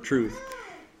up for truth.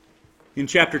 In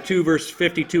chapter 2, verse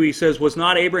 52, he says, was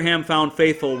not Abraham found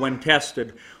faithful when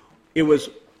tested? It was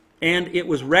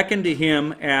reckoned to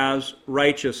him as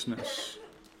righteousness.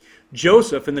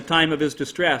 Joseph, in the time of his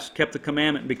distress, kept the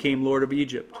commandment and became Lord of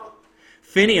Egypt.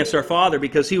 Phinehas, our father,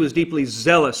 because he was deeply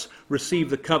zealous, received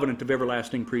the covenant of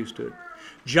everlasting priesthood.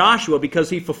 Joshua, because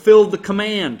he fulfilled the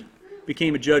command,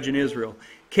 became a judge in Israel.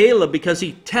 Caleb, because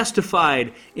he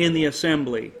testified in the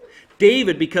assembly.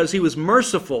 David, because he was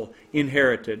merciful,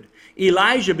 inherited.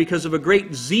 Elijah, because of a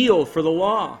great zeal for the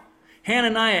law.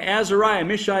 Hananiah, Azariah,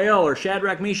 Mishael, or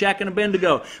Shadrach, Meshach, and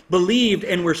Abednego, believed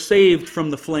and were saved from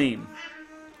the flame.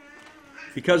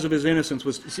 Because of his innocence.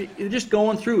 Just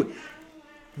going through.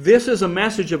 This is a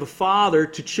message of a father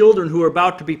to children who are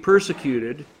about to be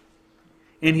persecuted.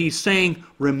 And he's saying,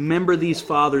 remember these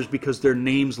fathers because their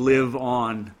names live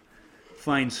on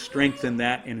find strength in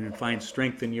that and find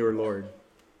strength in your Lord.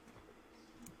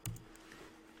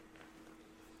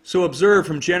 So observe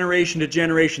from generation to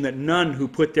generation that none who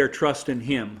put their trust in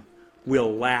Him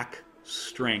will lack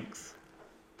strength.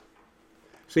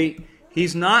 See,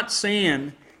 He's not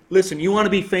saying, listen, you want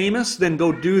to be famous? Then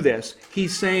go do this.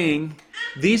 He's saying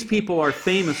these people are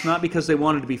famous not because they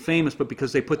wanted to be famous, but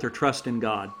because they put their trust in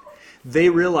God. They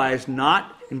realized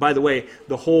not, and by the way,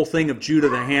 the whole thing of Judah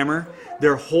the Hammer,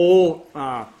 their whole,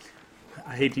 I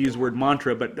hate to use the word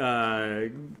mantra, but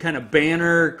kind of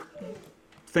banner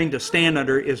thing to stand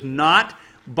under is not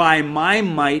by my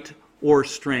might or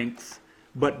strength,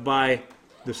 but by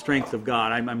the strength of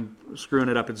God. I'm screwing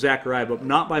it up. It's Zechariah, but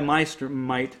not by my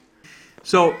might.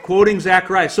 So, quoting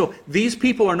Zechariah. So, these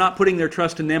people are not putting their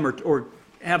trust in them or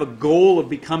have a goal of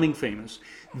becoming famous.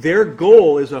 Their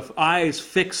goal is of eyes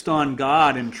fixed on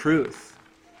God and truth.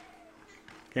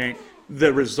 Okay?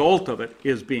 The result of it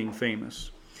is being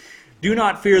famous. Do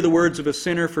not fear the words of a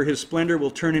sinner, for his splendor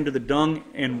will turn into the dung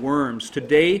and worms.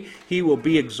 Today he will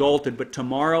be exalted, but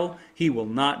tomorrow he will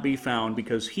not be found,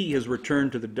 because he has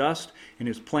returned to the dust, and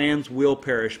his plans will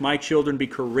perish. My children, be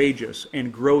courageous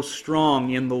and grow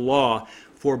strong in the law,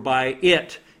 for by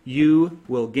it you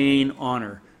will gain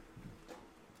honor.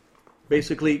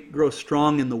 Basically, grow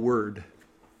strong in the Word.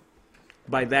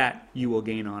 By that you will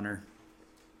gain honor.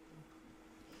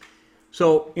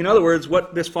 So, in other words,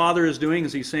 what this father is doing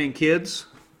is he's saying, kids,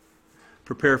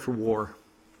 prepare for war.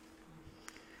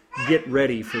 Get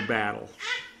ready for battle.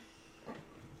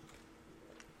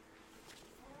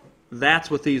 That's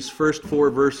what these first 4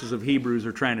 verses of Hebrews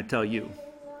are trying to tell you.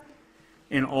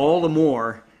 And all the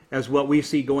more as what we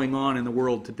see going on in the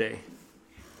world today.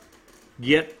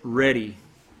 Get ready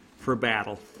for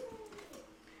battle.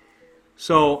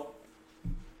 So,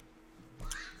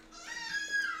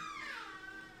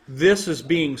 this is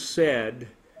being said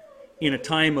in a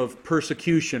time of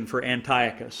persecution for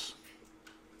Antiochus.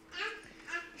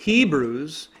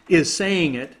 Hebrews is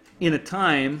saying it in a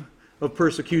time of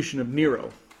persecution of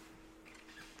Nero.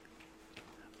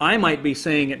 I might be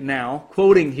saying it now,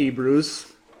 quoting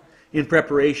Hebrews, in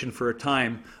preparation for a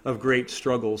time of great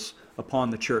struggles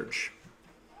upon the church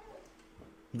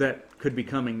that could be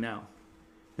coming now.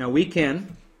 Now we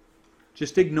can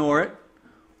just ignore it,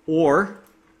 or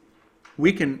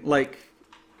we can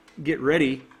get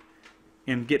ready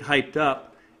and get hyped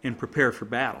up and prepare for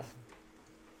battle.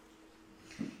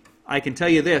 I can tell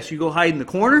you this, you go hide in the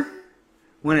corner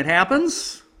when it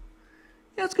happens,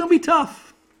 yeah, it's going to be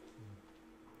tough.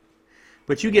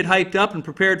 But you get hyped up and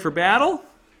prepared for battle,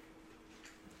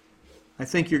 I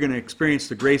think you're going to experience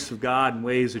the grace of God in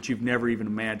ways that you've never even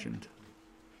imagined.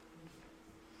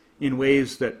 In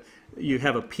ways that you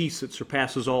have a peace that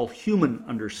surpasses all human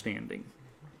understanding.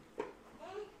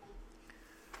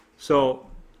 So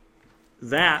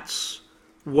that's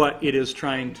what it is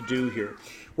trying to do here.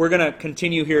 We're going to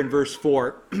continue here in verse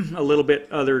 4, a little bit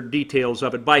other details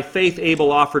of it. By faith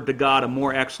Abel offered to God a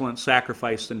more excellent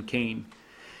sacrifice than Cain.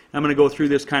 I'm going to go through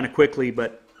this kind of quickly,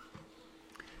 but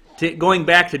going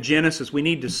back to Genesis, we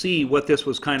need to see what this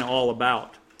was kind of all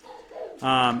about.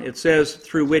 It says,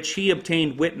 through which he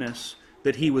obtained witness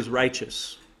that he was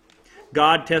righteous,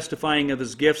 God testifying of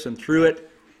his gifts, and through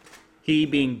it he,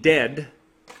 being dead,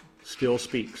 still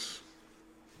speaks.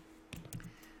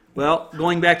 Well,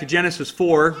 going back to Genesis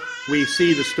 4, we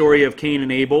see the story of Cain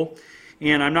and Abel.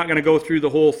 And I'm not going to go through the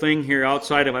whole thing here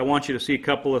outside of, I want you to see a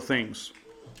couple of things.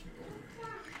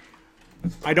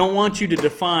 I don't want you to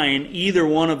define either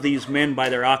one of these men by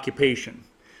their occupation.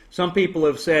 Some people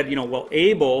have said, well,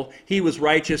 Abel, he was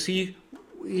righteous. He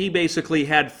basically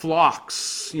had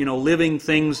flocks, living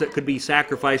things that could be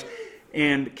sacrificed.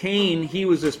 And Cain, he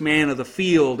was this man of the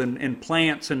field and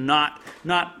plants and not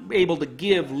able to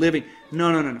give living.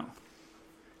 No.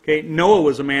 Okay, Noah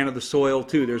was a man of the soil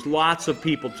too. There's lots of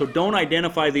people. So don't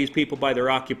identify these people by their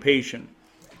occupation.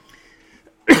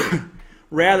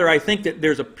 Rather, I think that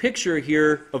there's a picture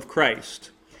here of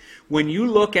Christ. When you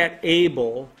look at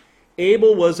Abel,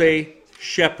 Abel was a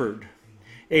shepherd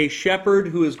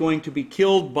who is going to be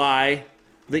killed by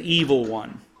the evil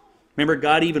one. Remember,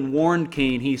 God even warned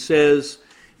Cain. He says,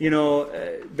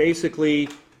 basically,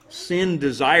 sin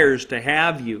desires to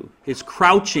have you. It's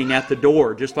crouching at the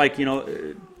door, just like,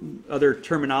 other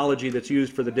terminology that's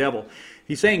used for the devil.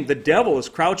 He's saying the devil is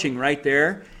crouching right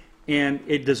there, and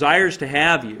it desires to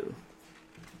have you.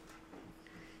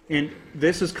 And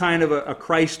this is kind of a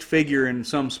Christ figure in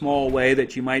some small way,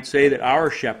 that you might say that our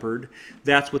shepherd,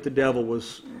 that's what the devil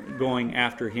was going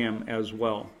after him as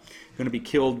well. Going to be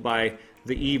killed by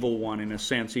the evil one in a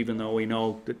sense, even though we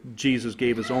know that Jesus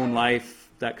gave his own life,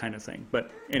 that kind of thing.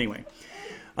 But anyway,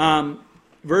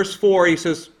 verse 4, he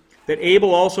says, that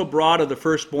Abel also brought of the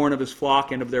firstborn of his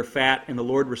flock and of their fat, and the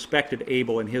Lord respected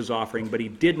Abel and his offering, but he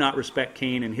did not respect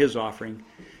Cain and his offering.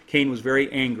 Cain was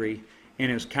very angry,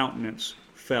 and his countenance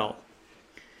fell.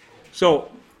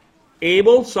 So,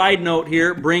 Abel, side note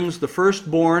here, brings the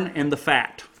firstborn and the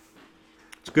fat.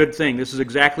 It's a good thing. This is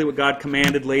exactly what God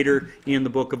commanded later in the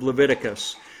book of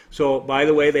Leviticus. So, by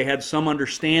the way, they had some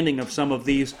understanding of some of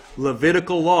these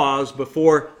Levitical laws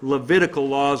before Levitical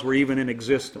laws were even in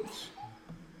existence.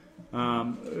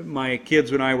 My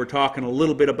kids and I were talking a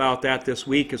little bit about that this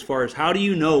week as far as how do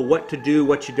you know what to do,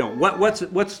 what you don't.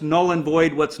 What's null and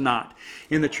void, what's not.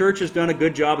 And the church has done a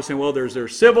good job of saying, well,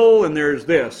 there's civil and there's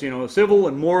this, civil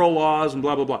and moral laws and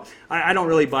blah, blah, blah. I don't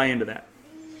really buy into that.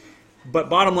 But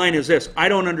bottom line is this. I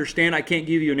don't understand. I can't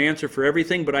give you an answer for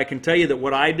everything, but I can tell you that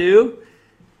what I do,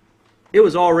 it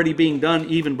was already being done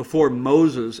even before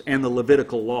Moses and the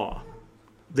Levitical law.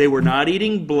 They were not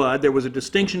eating blood. There was a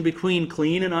distinction between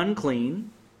clean and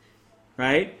unclean,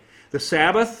 right? The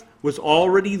Sabbath was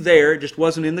already there. It just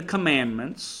wasn't in the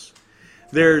commandments.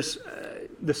 There's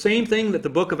the same thing that the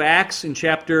book of Acts in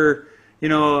chapter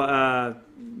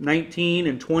 19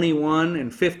 and 21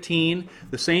 and 15,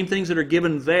 the same things that are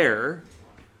given there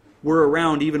were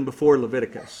around even before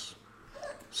Leviticus.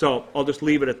 So I'll just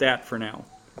leave it at that for now.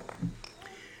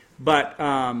 But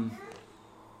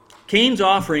Cain's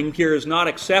offering here is not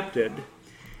accepted.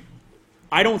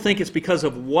 I don't think it's because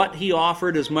of what he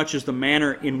offered as much as the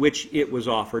manner in which it was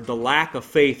offered, the lack of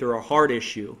faith or a heart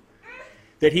issue.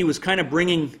 That he was kind of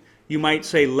bringing, you might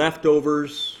say,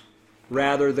 leftovers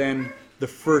rather than the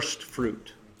first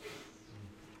fruit,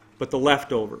 but the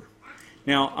leftover.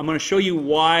 Now, I'm going to show you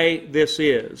why this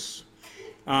is.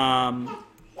 But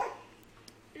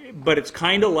it's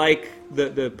kind of like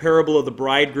the parable of the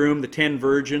bridegroom, the 10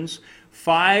 virgins.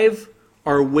 5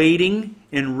 are waiting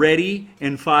and ready,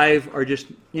 and 5 are just,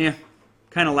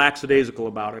 kind of lackadaisical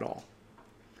about it all.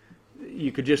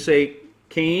 You could just say,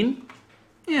 Cain,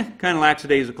 kind of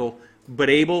lackadaisical, but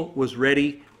Abel was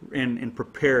ready and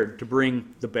prepared to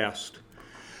bring the best.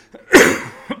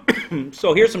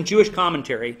 So here's some Jewish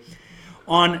commentary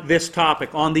on this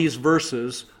topic, on these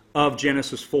verses of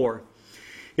Genesis 4.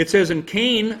 It says, and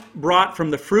Cain brought from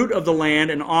the fruit of the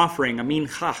land an offering, a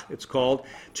mincha it's called,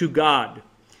 to God.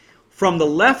 From the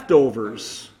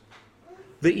leftovers,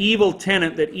 the evil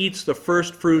tenant that eats the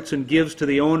first fruits and gives to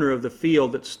the owner of the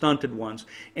field its stunted ones.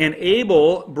 And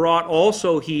Abel brought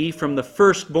also he from the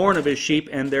firstborn of his sheep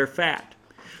and their fat.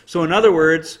 So in other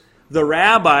words, the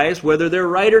rabbis, whether they're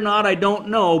right or not, I don't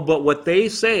know, but what they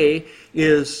say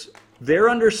is their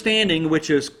understanding, which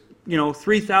is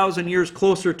 3,000 years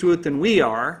closer to it than we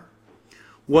are,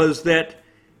 was that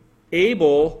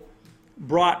Abel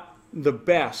brought the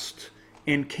best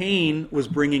and Cain was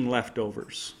bringing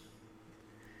leftovers.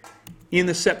 In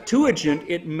the Septuagint,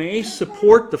 it may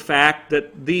support the fact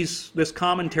that this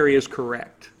commentary is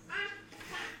correct.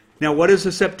 Now, what is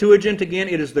the Septuagint again?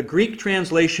 It is the Greek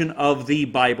translation of the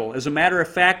Bible. As a matter of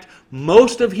fact,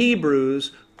 most of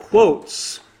Hebrews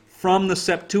quotes from the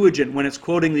Septuagint when it's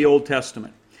quoting the Old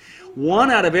Testament.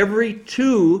 1 out of every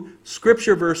 2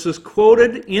 scripture verses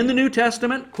quoted in the New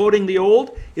Testament, quoting the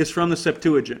Old, is from the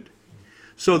Septuagint.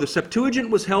 So the Septuagint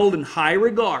was held in high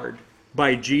regard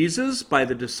by Jesus, by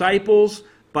the disciples,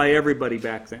 by everybody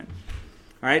back then.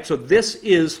 All right, so this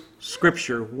is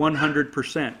Scripture,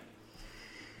 100%.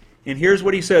 And here's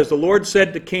what he says. The Lord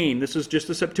said to Cain, this is just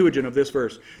the Septuagint of this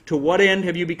verse, to what end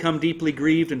have you become deeply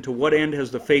grieved, and to what end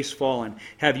has the face fallen?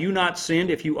 Have you not sinned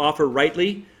if you offer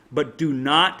rightly, but do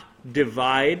not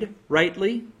divide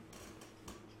rightly?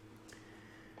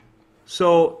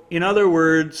 So, in other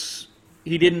words,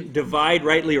 he didn't divide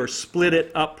rightly or split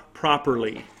it up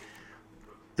properly.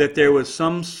 That there was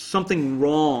something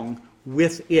wrong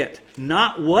with it.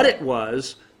 Not what it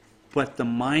was, but the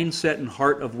mindset and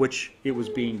heart of which it was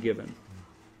being given.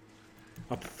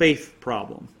 A faith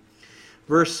problem.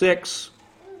 Verse 6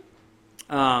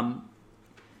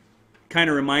 kind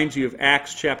of reminds you of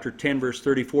Acts chapter 10, verse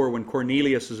 34, when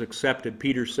Cornelius is accepted.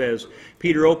 Peter says,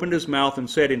 Peter opened his mouth and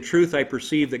said, in truth I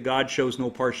perceive that God shows no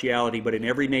partiality, but in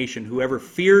every nation whoever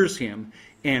fears him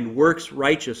and works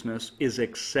righteousness is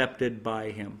accepted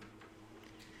by him.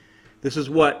 This is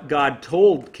what God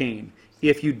told Cain.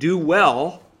 If you do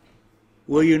well,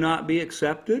 will you not be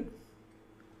accepted?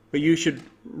 But you should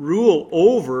rule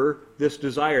over this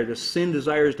desire. This sin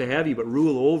desires to have you, but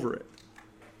rule over it.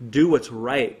 Do what's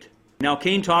right. Now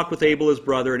Cain talked with Abel his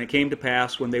brother, and it came to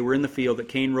pass when they were in the field that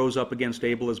Cain rose up against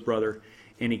Abel his brother,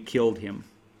 and he killed him.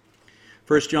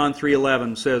 1 John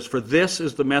 3:11 says, for this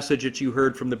is the message that you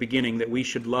heard from the beginning, that we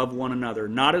should love one another,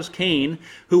 not as Cain,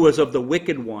 who was of the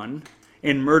wicked one,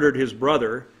 and murdered his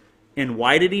brother. And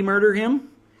why did he murder him?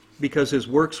 Because his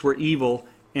works were evil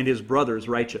and his brother's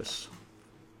righteous.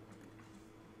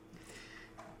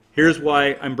 Here's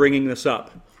why I'm bringing this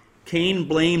up. Cain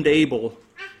blamed Abel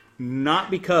not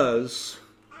because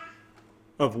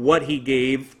of what he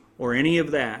gave or any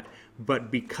of that,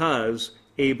 but because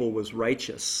Abel was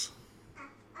righteous.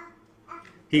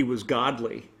 He was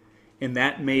godly, and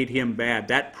that made him bad.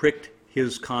 That pricked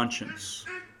his conscience.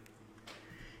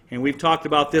 And we've talked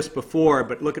about this before,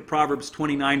 but look at Proverbs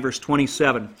 29, verse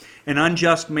 27. An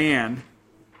unjust man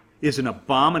is an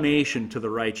abomination to the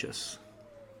righteous.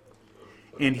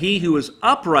 And he who is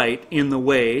upright in the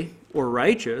way, or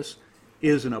righteous,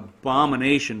 is an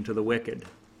abomination to the wicked.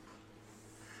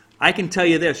 I can tell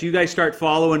you this, you guys start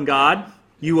following God,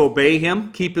 you obey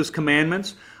Him, keep His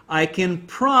commandments, I can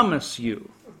promise you,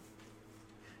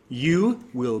 you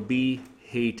will be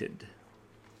hated.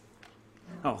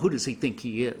 Oh, who does he think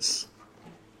he is?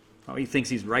 Oh, he thinks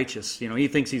he's righteous. He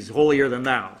thinks he's holier than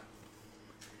thou.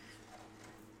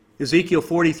 Ezekiel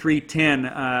 43:10,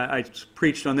 I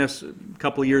preached on this a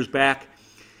couple of years back,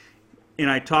 and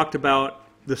I talked about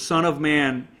the Son of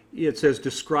Man. It says,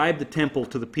 describe the temple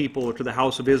to the people or to the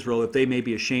house of Israel that they may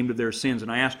be ashamed of their sins.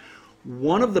 And I asked,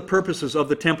 one of the purposes of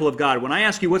the temple of God, when I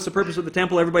ask you what's the purpose of the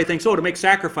temple, everybody thinks, to make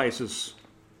sacrifices.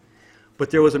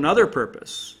 But there was another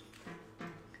purpose.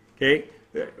 Okay?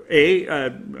 A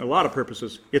lot of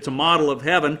purposes. It's a model of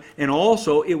heaven, and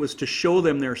also it was to show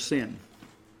them their sin.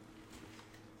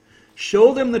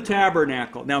 Show them the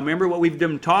tabernacle. Now remember what we've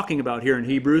been talking about here in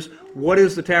Hebrews. What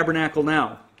is the tabernacle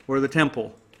now? Or the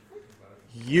temple?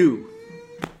 You.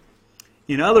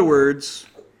 In other words,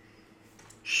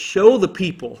 show the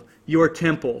people your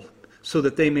temple so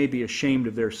that they may be ashamed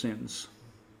of their sins.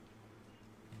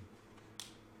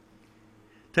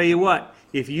 Tell you what,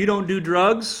 if you don't do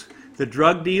drugs, the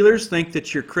drug dealers think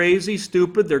that you're crazy,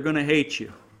 stupid, they're going to hate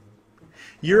you.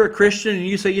 You're a Christian and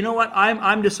you say, you know what,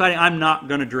 I'm deciding I'm not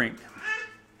going to drink.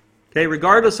 Okay,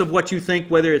 regardless of what you think,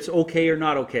 whether it's okay or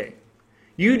not okay.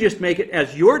 You just make it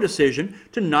as your decision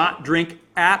to not drink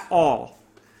at all.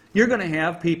 You're going to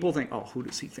have people think, oh, who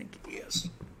does he think he is?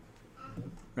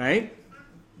 Right?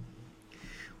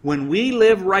 When we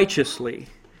live righteously,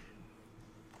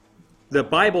 the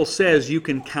Bible says you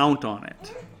can count on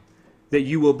it, that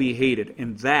you will be hated.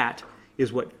 And that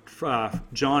is what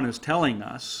John is telling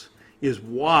us, is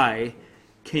why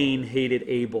Cain hated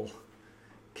Abel.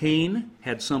 Cain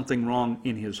had something wrong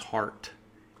in his heart.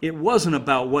 It wasn't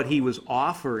about what he was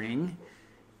offering.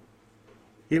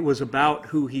 It was about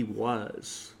who he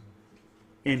was.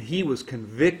 And he was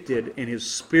convicted, and his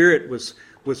spirit was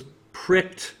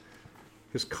pricked.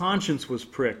 His conscience was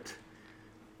pricked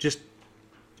just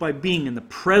by being in the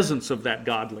presence of that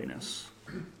godliness.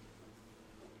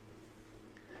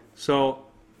 So,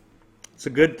 it's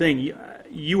a good thing.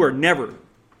 You are never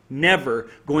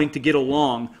going to get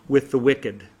along with the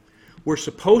wicked. We're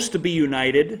supposed to be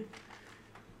united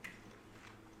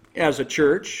as a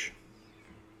church,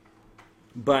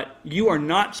 but you are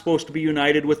not supposed to be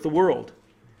united with the world.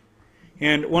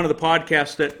 And one of the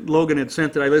podcasts that Logan had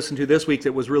sent that I listened to this week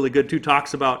that was really good too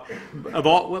talks about, of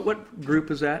all, what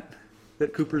group is that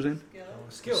Cooper's in?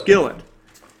 Skillet.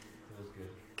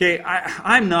 Okay,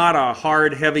 I'm not a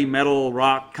hard, heavy metal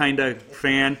rock kind of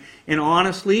fan, and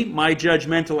honestly, my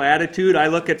judgmental attitude, I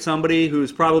look at somebody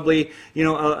who's probably,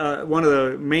 one of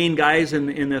the main guys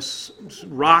in this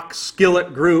rock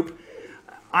Skillet group.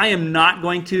 I am not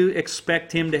going to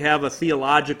expect him to have a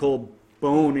theological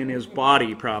bone in his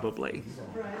body, probably.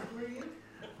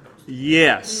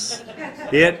 Yes,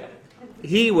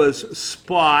 he was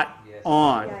spot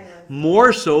on,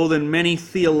 more so than many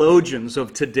theologians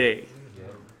of today.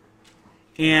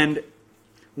 And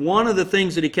one of the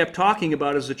things that he kept talking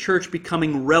about is the church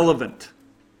becoming relevant.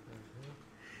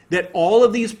 That all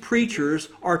of these preachers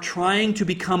are trying to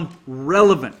become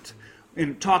relevant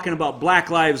in talking about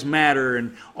Black Lives Matter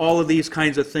and all of these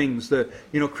kinds of things. The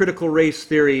critical race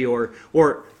theory or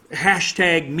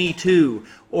hashtag Me Too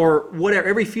or whatever.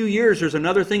 Every few years there's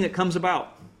another thing that comes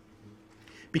about.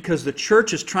 Because the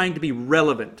church is trying to be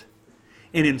relevant.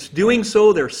 And in doing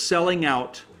so, they're selling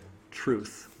out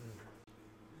truth.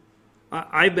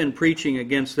 I've been preaching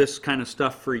against this kind of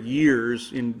stuff for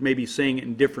years, and maybe saying it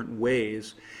in different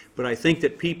ways, but I think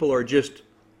that people are just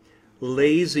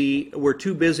lazy. We're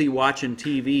too busy watching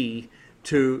TV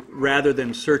rather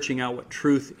than searching out what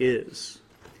truth is.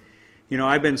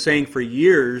 I've been saying for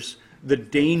years the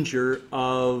danger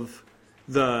of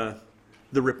the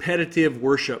repetitive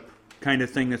worship kind of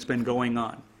thing that's been going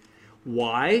on.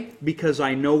 Why? Because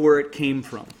I know where it came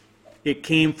from. It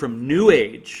came from New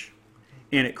Age.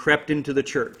 And it crept into the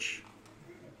church.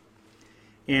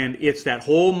 And it's that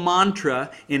whole mantra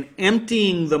in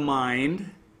emptying the mind,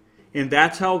 and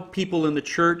that's how people in the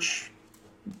church,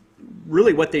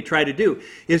 really what they try to do,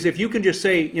 is if you can just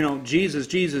say, Jesus,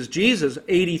 Jesus, Jesus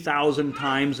 80,000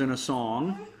 times in a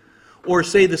song, or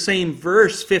say the same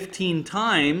verse 15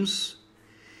 times,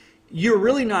 you're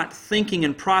really not thinking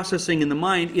and processing in the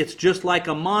mind. It's just like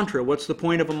a mantra. What's the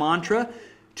point of a mantra?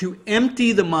 To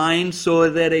empty the mind so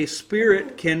that a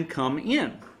spirit can come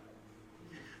in.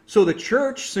 So the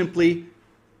church simply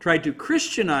tried to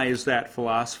Christianize that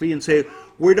philosophy and say,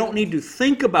 we don't need to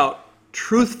think about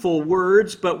truthful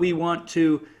words, but we want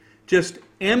to just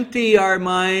empty our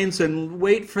minds and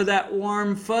wait for that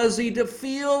warm fuzzy to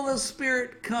feel the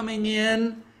Spirit coming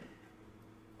in.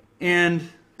 And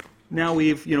now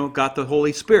we've, got the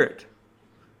Holy Spirit,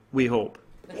 we hope.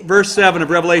 Verse 7 of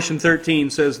Revelation 13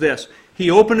 says this, He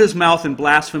opened his mouth in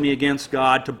blasphemy against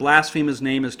God. To blaspheme his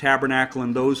name is tabernacle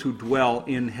and those who dwell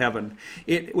in heaven.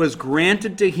 It was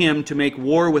granted to him to make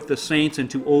war with the saints and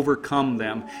to overcome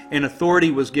them. And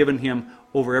authority was given him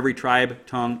over every tribe,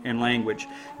 tongue, and language.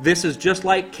 This is just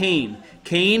like Cain.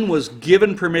 Cain was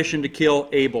given permission to kill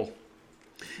Abel.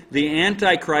 The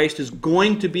Antichrist is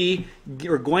going to be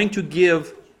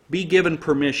given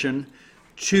permission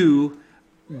to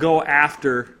go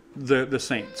after the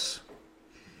saints.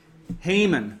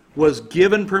 Haman was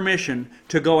given permission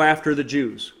to go after the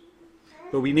Jews.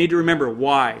 But we need to remember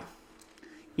why.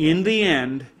 In the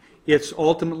end, it's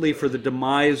ultimately for the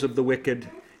demise of the wicked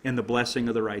and the blessing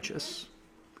of the righteous.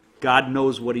 God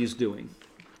knows what He's doing.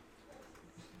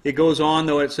 It goes on,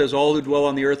 though, it says, All who dwell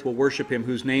on the earth will worship Him,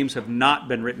 whose names have not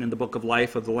been written in the book of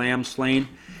life of the Lamb slain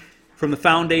from the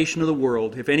foundation of the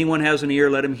world. If anyone has an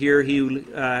ear, let him hear. He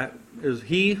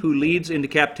who leads into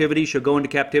captivity shall go into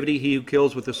captivity. He who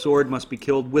kills with the sword must be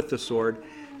killed with the sword.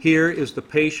 Here is the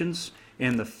patience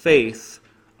and the faith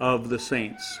of the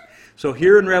saints. So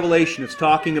here in Revelation, it's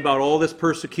talking about all this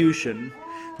persecution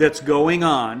that's going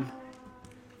on,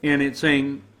 and it's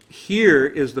saying, here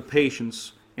is the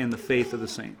patience and the faith of the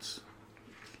saints.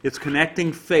 It's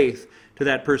connecting faith to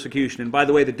that persecution. And by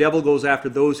the way, the devil goes after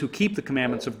those who keep the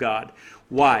commandments of God.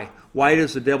 Why? Why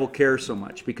does the devil care so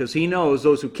much? Because he knows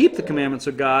those who keep the commandments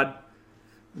of God,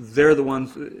 they're the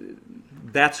ones,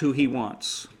 that's who he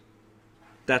wants.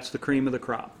 That's the cream of the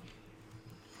crop.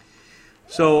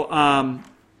 So,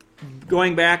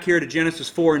 going back here to Genesis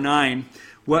 4:9,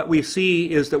 what we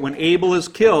see is that when Abel is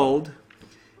killed,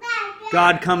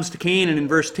 God comes to Cain, and in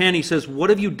verse 10 he says, What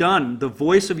have you done? The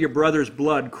voice of your brother's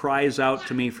blood cries out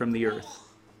to me from the earth.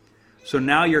 So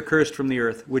now you're cursed from the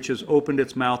earth, which has opened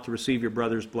its mouth to receive your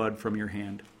brother's blood from your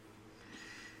hand.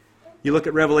 You look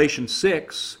at Revelation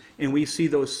 6, and we see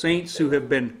those saints who have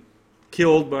been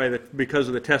killed because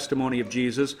of the testimony of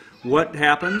Jesus. What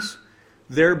happens?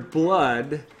 Their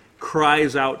blood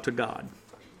cries out to God.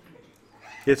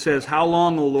 It says, How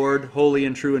long, O Lord, holy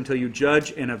and true, until you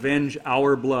judge and avenge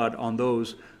our blood on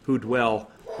those who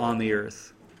dwell on the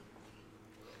earth?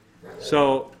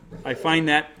 So I find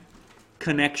that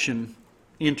connection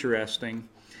interesting.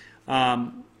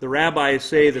 The rabbis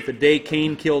say that the day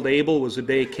Cain killed Abel was the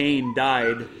day Cain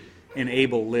died and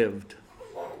Abel lived.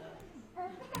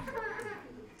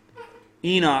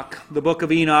 Enoch, the book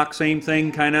of Enoch, same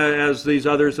thing kind of as these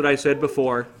others that I said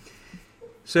before,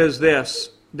 says this,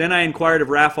 Then I inquired of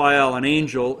Raphael, an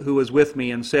angel who was with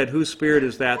me, and said, Whose spirit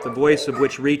is that, the voice of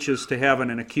which reaches to heaven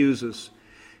and accuses?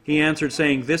 He answered,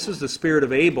 saying, This is the spirit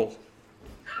of Abel,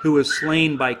 who was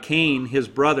slain by Cain, his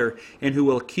brother, and who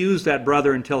will accuse that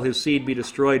brother until his seed be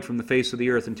destroyed from the face of the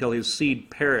earth, until his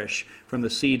seed perish from the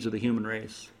seeds of the human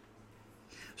race.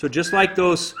 So just like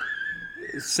those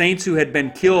saints who had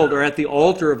been killed are at the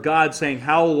altar of God saying,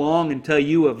 How long until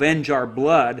you avenge our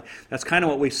blood? That's kind of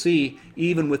what we see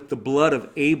even with the blood of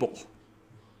Abel,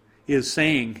 is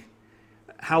saying,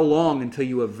 How long until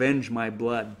you avenge my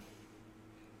blood?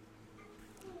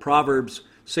 Proverbs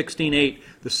 16:8,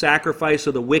 the sacrifice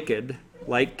of the wicked,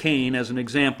 like Cain as an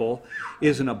example,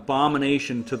 is an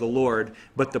abomination to the Lord,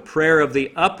 but the prayer of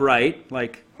the upright,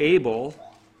 like Abel,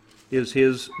 is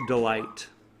his delight.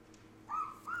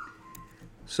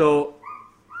 So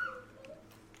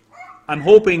I'm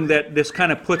hoping that this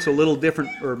kind of puts a little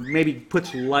different, or maybe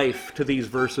puts life to these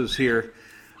verses here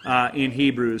in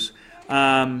Hebrews.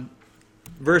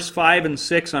 Verse 5 and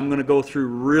 6 I'm going to go through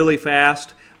really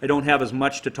fast. I don't have as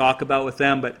much to talk about with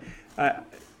them, but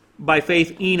by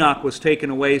faith Enoch was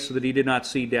taken away so that he did not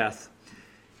see death.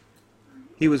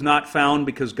 He was not found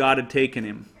because God had taken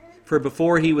him. For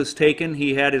before he was taken,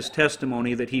 he had his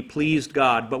testimony that he pleased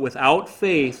God, but without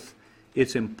faith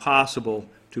it's impossible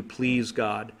to please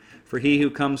God. For he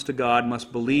who comes to God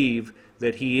must believe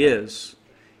that he is,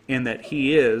 and that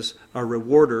he is a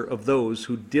rewarder of those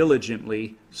who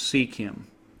diligently seek him.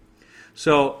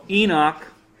 So Enoch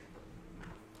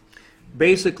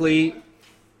basically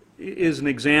is an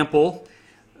example,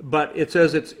 but it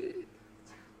says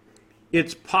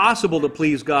it's possible to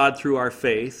please God through our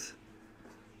faith,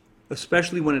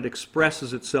 especially when it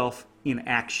expresses itself in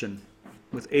action.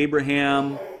 With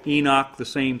Abraham, Enoch, the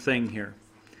same thing here.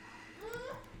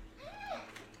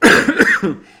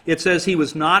 It says he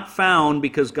was not found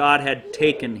because God had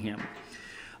taken him.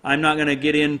 I'm not going to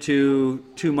get into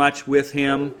too much with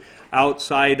him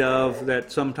outside of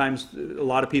that. Sometimes a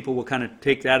lot of people will kind of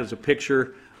take that as a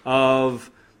picture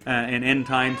of an end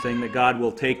time thing, that God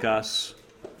will take us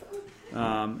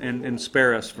and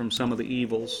spare us from some of the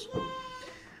evils.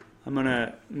 I'm going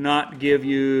to not give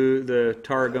you the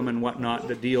Targum and whatnot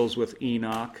that deals with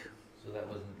Enoch. So that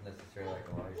wasn't necessarily like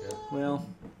Elijah? Well,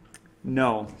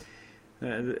 no.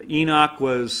 Enoch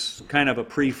was kind of a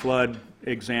pre-flood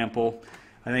example.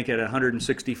 I think at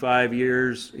 165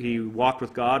 years he walked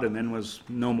with God and then was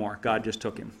no more. God just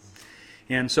took him.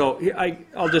 And so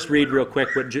I'll just read real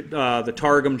quick what the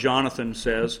Targum Jonathan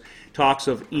says, talks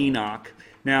of Enoch.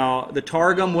 Now, the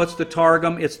Targum, what's the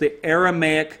Targum? It's the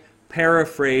Aramaic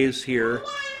paraphrase here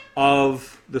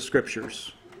of the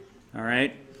Scriptures. All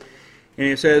right? And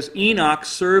it says, Enoch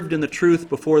served in the truth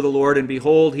before the Lord, and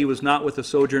behold, he was not with the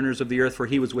sojourners of the earth, for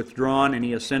he was withdrawn, and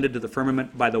he ascended to the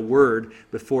firmament by the word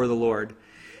before the Lord.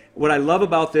 What I love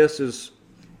about this is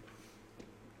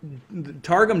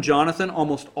Targum Jonathan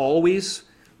almost always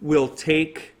will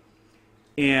take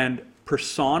and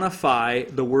personify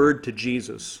the word to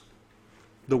Jesus.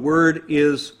 The word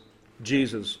is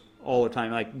Jesus all the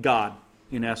time, like God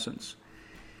in essence.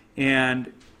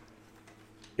 And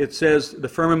it says the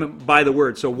firmament by the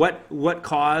word. So what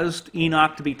caused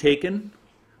Enoch to be taken?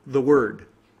 The word.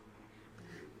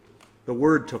 The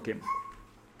word took him.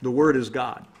 The word is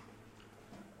God.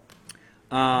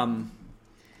 The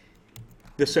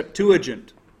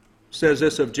Septuagint says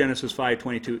this of Genesis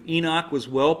 5:22. Enoch was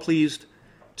well pleased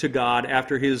to God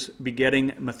after his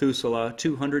begetting Methuselah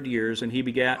 200 years, and he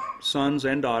begat sons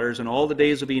and daughters, and all the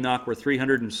days of Enoch were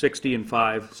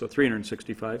 365, so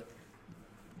 365.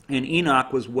 And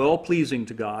Enoch was well pleasing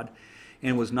to God,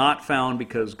 and was not found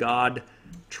because God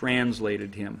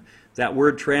translated him. That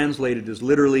word translated is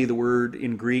literally the word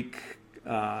in Greek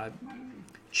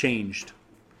changed.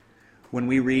 When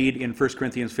we read in 1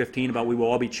 Corinthians 15 about we will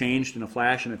all be changed in a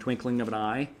flash, in a twinkling of an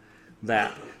eye,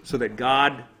 so that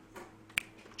God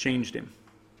changed him,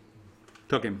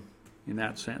 took him in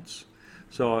that sense.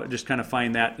 So I just kind of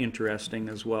find that interesting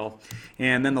as well.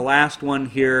 And then the last one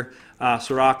here,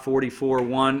 Sirach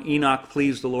 44:1, Enoch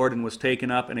pleased the Lord and was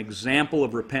taken up, an example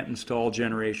of repentance to all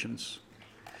generations.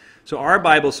 So our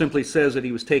Bible simply says that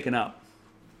he was taken up.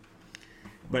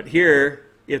 But here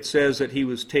it says that he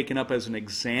was taken up as an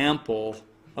example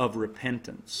of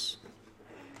repentance.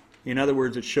 In other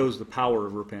words, it shows the power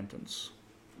of repentance.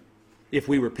 If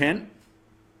we repent,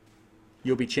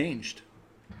 you'll be changed.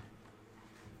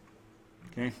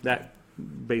 Okay, that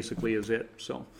basically is it. So